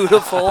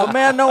beautiful. But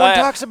man, no one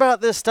talks about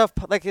this stuff.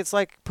 Like, it's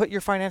like, put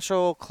your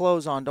financial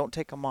clothes on, don't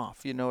take them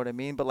off. You know what I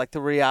mean? But like,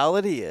 the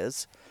reality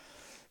is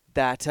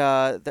that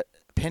the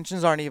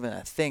pensions aren't even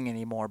a thing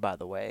anymore. By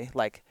the way,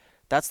 like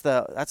those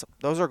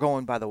are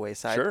going by the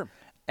wayside. Sure.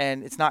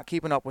 And it's not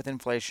keeping up with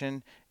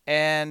inflation.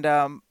 And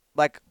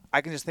like,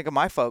 I can just think of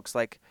my folks.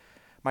 Like,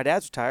 my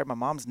dad's retired, my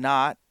mom's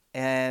not,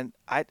 and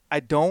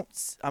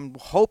I'm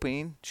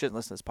hoping, shouldn't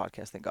listen to this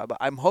podcast, thank God, but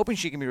I'm hoping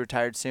she can be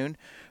retired soon.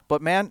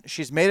 But man,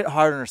 she's made it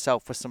hard on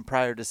herself with some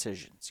prior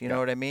decisions. You know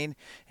what I mean?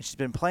 And she's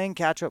been playing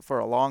catch up for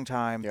a long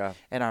time. Yeah.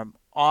 And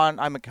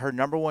I'm her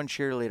number one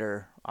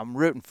cheerleader. I'm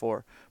rooting for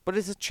her. But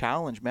it's a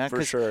challenge, man.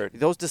 For sure.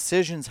 Those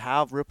decisions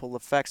have ripple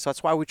effects. So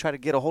that's why we try to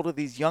get a hold of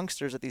these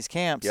youngsters at these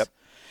camps. Yep.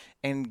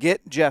 And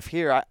get Jeff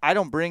here. I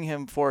don't bring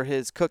him for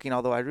his cooking,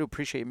 although I do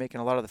appreciate you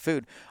making a lot of the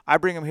food. I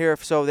bring him here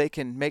so they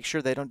can make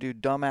sure they don't do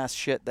dumbass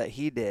shit that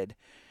he did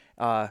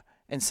and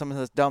some of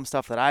the dumb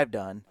stuff that I've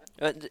done.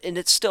 And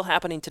it's still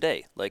happening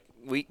today. Like,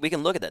 we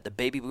can look at that. The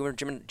baby boomer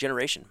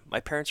generation. My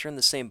parents are in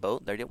the same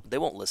boat. They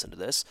won't listen to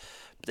this.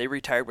 But they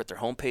retired with their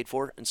home paid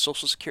for and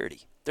Social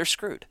Security. They're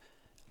screwed.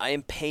 I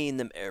am paying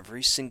them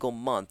every single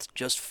month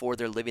just for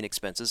their living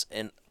expenses,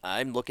 and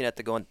I'm looking at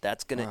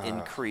that's going to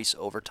increase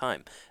over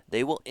time.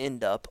 They will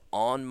end up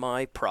on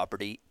my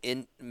property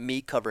in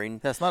me covering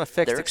That's not a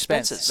fixed their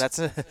expense.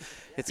 expenses.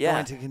 It's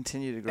going to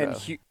continue to grow.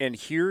 And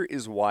here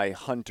is why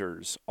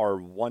hunters are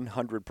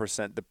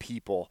 100% the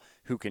people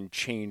who can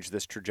change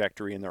this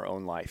trajectory in their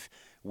own life.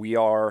 We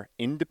are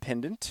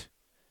independent,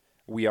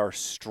 we are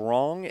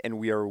strong, and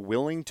we are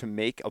willing to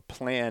make a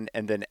plan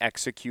and then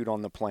execute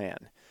on the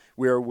plan.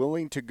 We are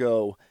willing to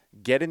go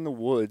get in the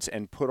woods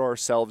and put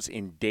ourselves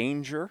in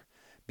danger,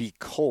 be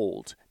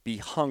cold, be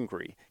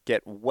hungry,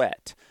 get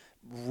wet,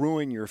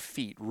 ruin your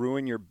feet,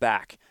 ruin your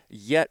back,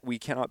 yet we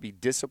cannot be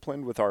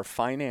disciplined with our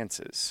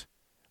finances.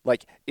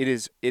 Like, it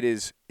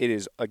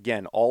is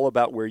again all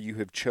about where you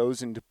have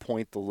chosen to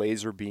point the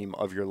laser beam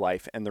of your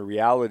life. And the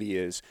reality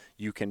is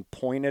you can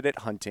point it at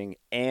hunting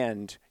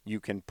and you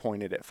can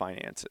point it at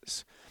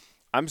finances.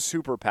 I'm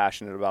super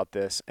passionate about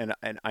this, and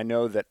I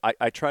know that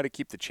I try to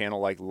keep the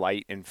channel like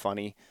light and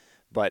funny,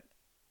 but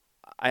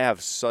I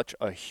have such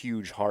a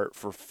huge heart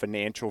for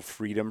financial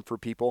freedom for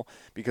people,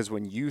 because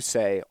when you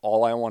say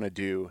all I want to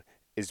do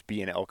is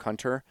be an elk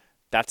hunter,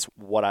 that's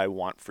what I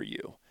want for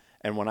you.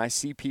 And when I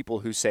see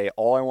people who say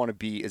all I want to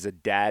be is a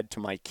dad to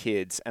my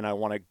kids and I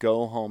want to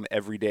go home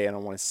every day and I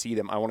want to see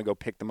them, I want to go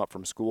pick them up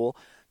from school,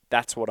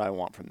 that's what I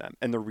want from them.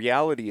 And the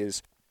reality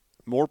is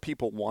more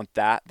people want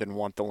that than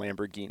want the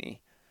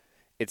Lamborghini.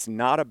 It's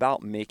not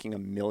about making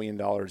 $1 million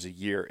a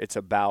year. It's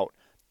about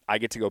I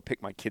get to go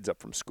pick my kids up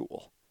from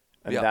school.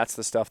 And that's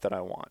the stuff that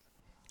I want.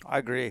 I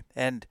agree.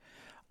 And,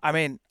 I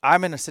mean,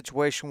 I'm in a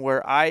situation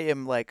where I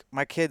am like,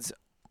 my kids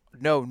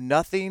know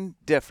nothing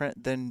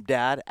different than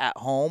dad at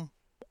home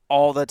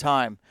all the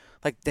time.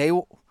 Like,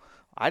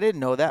 I didn't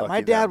know that. My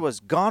dad was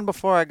gone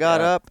before I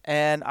got up,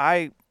 and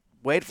I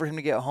waited for him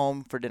to get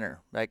home for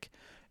dinner. Like,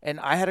 and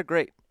I had a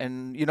great,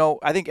 and, you know,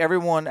 I think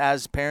everyone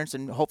as parents,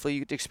 and hopefully you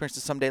get to experience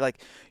this someday,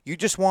 like, you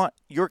just want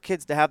your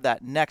kids to have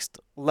that next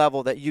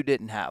level that you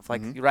didn't have,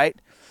 like,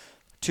 right?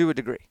 To a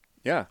degree.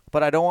 Yeah.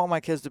 But I don't want my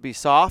kids to be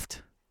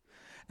soft,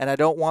 and I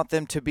don't want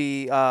them to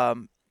be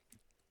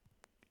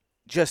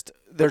just,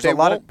 there's a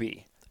lot of.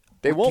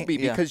 They won't be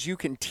because you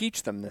can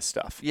teach them this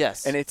stuff.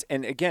 Yes.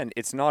 And again,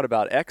 it's not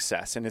about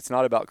excess, and it's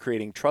not about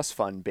creating trust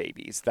fund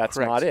babies. That's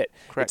not it.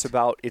 Correct.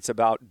 It's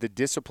about the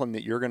discipline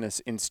that you're going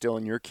to instill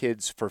in your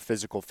kids for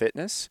physical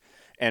fitness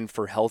and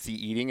for healthy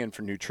eating and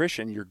for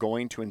nutrition. You're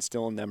going to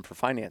instill in them for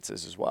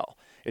finances as well.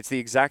 It's the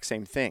exact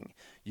same thing.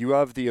 You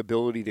have the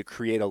ability to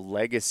create a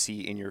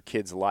legacy in your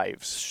kids'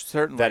 lives.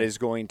 Certainly. That is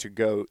going to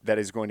go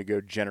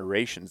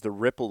generations. The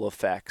ripple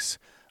effects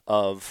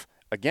of,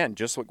 again,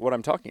 just like what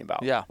I'm talking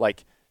about. Yeah.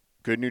 Like,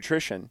 good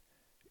nutrition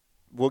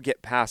will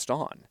get passed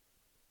on.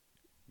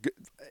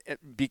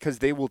 because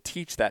they will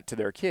teach that to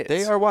their kids.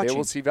 They are watching. They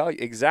will see value.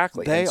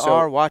 Exactly. They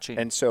are watching.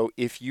 And so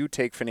if you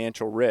take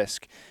financial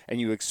risk and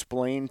you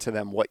explain to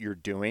them what you're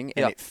doing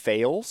and it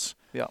fails,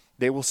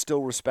 they will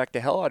still respect the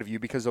hell out of you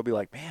because they'll be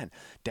like, man,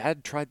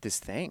 Dad tried this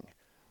thing.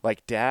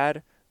 Like,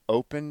 Dad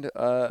opened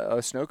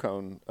a snow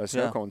cone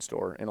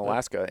store in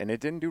Alaska, and it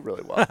didn't do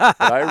really well. But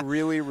I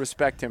really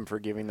respect him for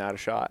giving that a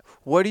shot.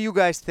 What do you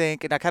guys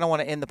think? And I kind of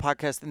want to end the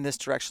podcast in this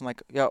direction.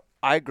 Like,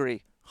 I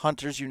agree.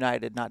 Hunters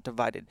united, not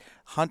divided.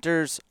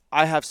 Hunters,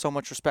 I have so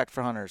much respect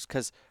for hunters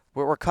because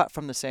we're cut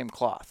from the same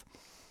cloth.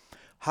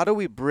 How do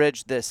we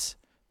bridge this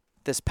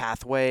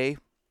pathway?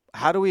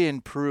 How do we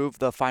improve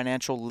the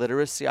financial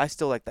literacy? I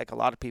still like a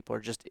lot of people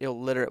are just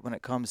illiterate when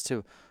it comes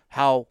to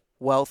how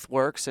wealth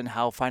works and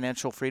how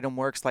financial freedom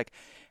works. Like,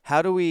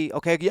 how do we,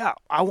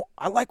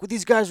 I like what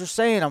these guys are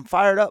saying. I'm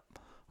fired up.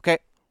 Okay,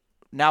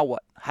 now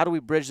what? How do we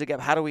bridge the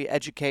gap? How do we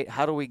educate?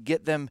 How do we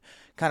get them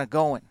kind of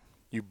going?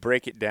 You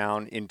break it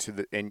down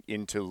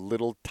into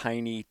little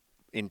tiny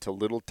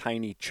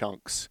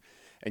chunks,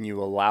 and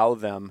you allow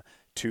them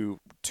to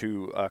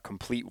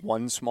complete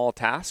one small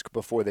task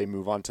before they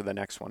move on to the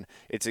next one.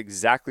 It's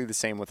exactly the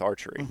same with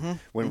archery.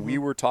 When we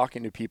were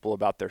talking to people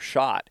about their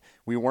shot,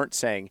 we weren't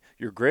saying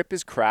your grip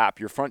is crap,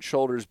 your front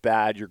shoulder is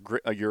bad, your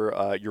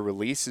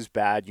release is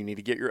bad, you need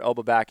to get your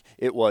elbow back.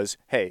 It was,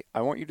 hey,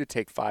 I want you to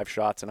take 5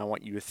 shots and I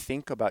want you to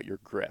think about your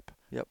grip.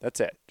 Yep. That's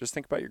it. Just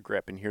think about your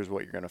grip and here's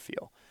what you're going to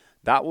feel.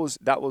 That was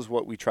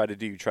what we try to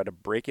do. You try to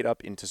break it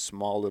up into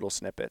small little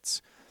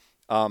snippets.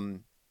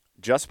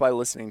 Just by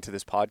listening to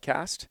this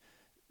podcast,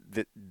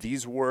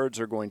 these words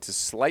are going to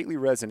slightly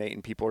resonate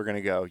and people are going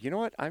to go, you know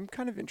what, I'm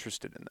kind of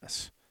interested in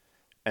this.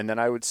 And then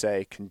I would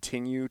say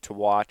continue to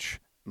watch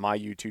my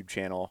YouTube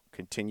channel,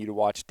 continue to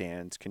watch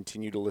Dan's,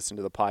 continue to listen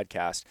to the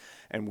podcast,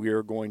 and we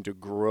are going to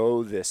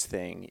grow this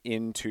thing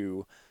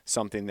into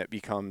something that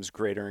becomes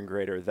greater and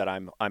greater that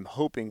I'm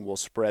hoping will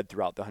spread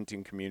throughout the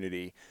hunting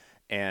community,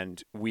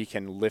 and we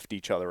can lift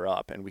each other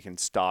up and we can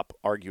stop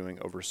arguing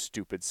over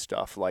stupid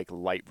stuff like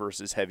light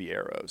versus heavy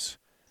arrows.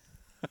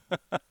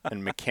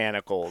 And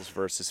mechanicals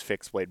versus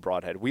fixed blade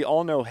broadhead. We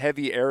all know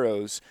heavy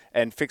arrows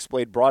and fixed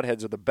blade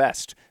broadheads are the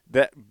best.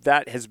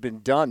 That has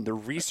been done. The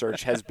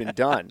research has been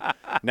done.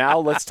 Now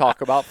let's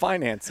talk about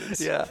finances.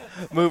 Yeah.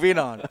 Moving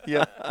on.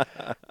 Yeah.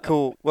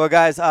 Cool. Well,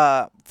 guys,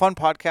 fun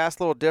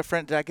podcast, a little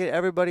different. Did I get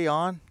everybody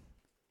on?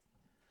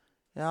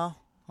 Yeah.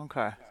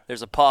 Okay.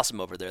 There's a possum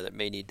over there that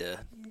may need to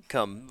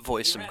come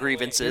voice some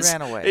grievances. He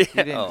ran away. You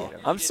didn't get him.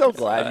 I'm so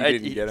glad you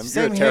didn't get him.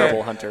 You're a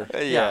terrible hunter.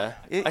 Yeah.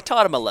 I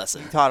taught him a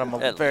lesson. You taught him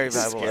a very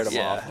valuable lesson.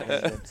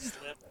 Yeah.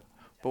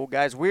 But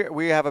guys,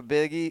 we have a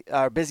busy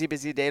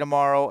day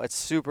tomorrow. It's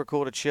super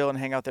cool to chill and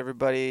hang out with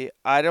everybody.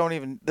 I don't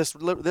even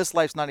this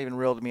life's not even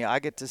real to me. I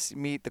get to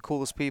meet the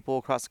coolest people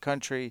across the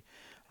country.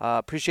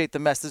 Appreciate the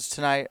message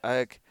tonight.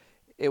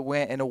 It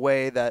went in a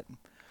way that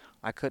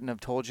I couldn't have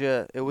told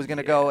you it was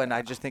gonna go, and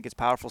I just think it's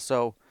powerful.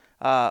 So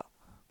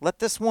let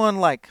this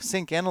one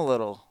sink in a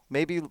little.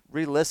 Maybe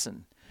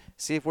re-listen,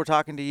 see if we're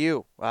talking to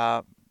you,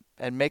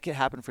 and make it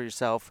happen for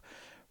yourself.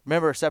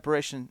 Remember,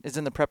 separation is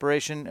in the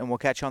preparation, and we'll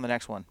catch you on the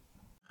next one.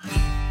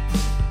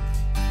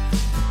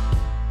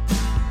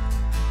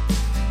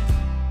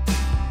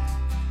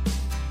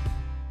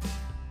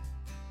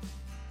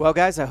 Well,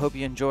 guys, I hope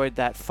you enjoyed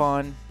that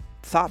fun,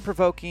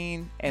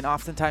 thought-provoking, and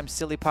oftentimes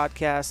silly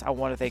podcast. I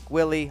want to thank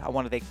Willie. I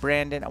want to thank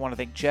Brandon. I want to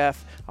thank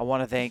Jeff. I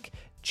want to thank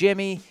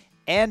Jimmy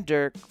and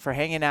Dirk for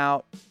hanging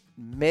out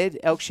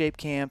mid-Elk Shape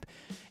Camp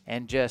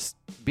and just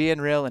being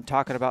real and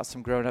talking about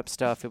some grown-up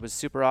stuff. It was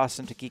super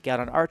awesome to geek out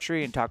on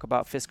archery and talk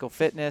about physical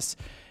fitness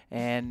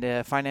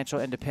and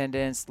financial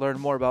independence, learn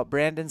more about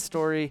Brandon's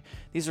story.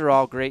 These are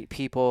all great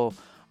people.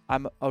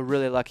 I'm a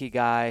really lucky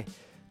guy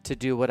to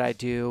do what I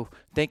do.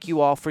 Thank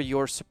you all for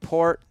your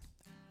support.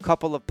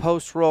 Couple of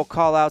post-roll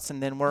call-outs,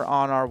 and then we're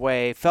on our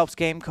way. Phelps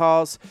Game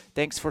Calls,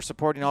 thanks for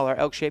supporting all our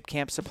Elk-Shaped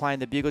camps, supplying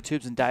the bugle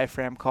tubes and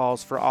diaphragm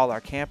calls for all our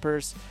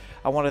campers.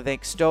 I want to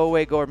thank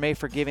Stowaway Gourmet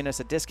for giving us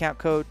a discount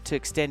code to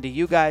extend to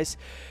you guys.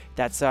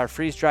 That's our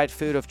freeze-dried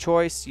food of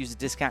choice. Use the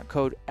discount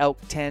code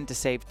ELK10 to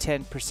save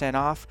 10%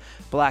 off.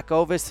 Black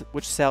Ovis,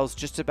 which sells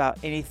just about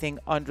anything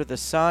under the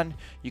sun.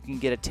 You can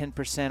get a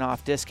 10%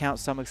 off discount.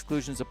 Some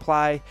exclusions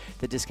apply.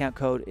 The discount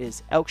code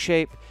is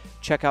ELKSHAPE.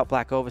 Check out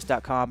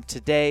blackovis.com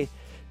today.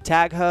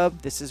 Tag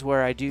Hub, this is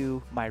where I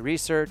do my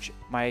research,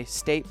 my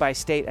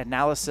state-by-state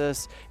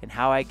analysis, and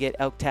how I get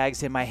elk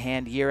tags in my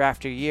hand year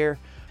after year.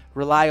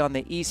 Rely on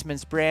the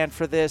Eastman's brand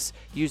for this.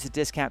 Use the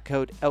discount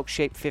code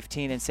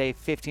ELKSHAPE15 and save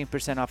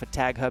 15% off a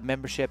Tag Hub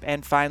membership.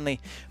 And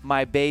finally,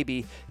 my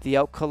baby,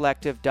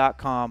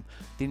 theelkcollective.com,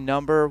 the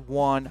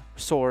 #1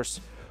 source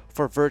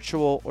for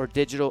virtual or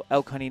digital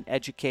elk hunting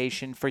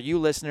education. For you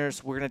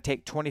listeners, we're going to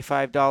take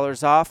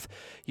 $25 off.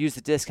 Use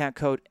the discount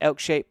code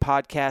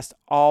ELKSHAPEPODCAST,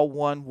 all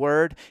one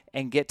word,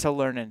 and get to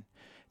learning.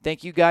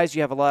 Thank you, guys.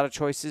 You have a lot of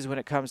choices when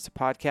it comes to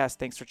podcasts.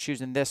 Thanks for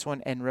choosing this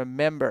one. And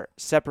remember,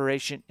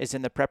 separation is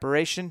in the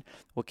preparation.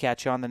 We'll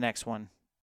catch you on the next one.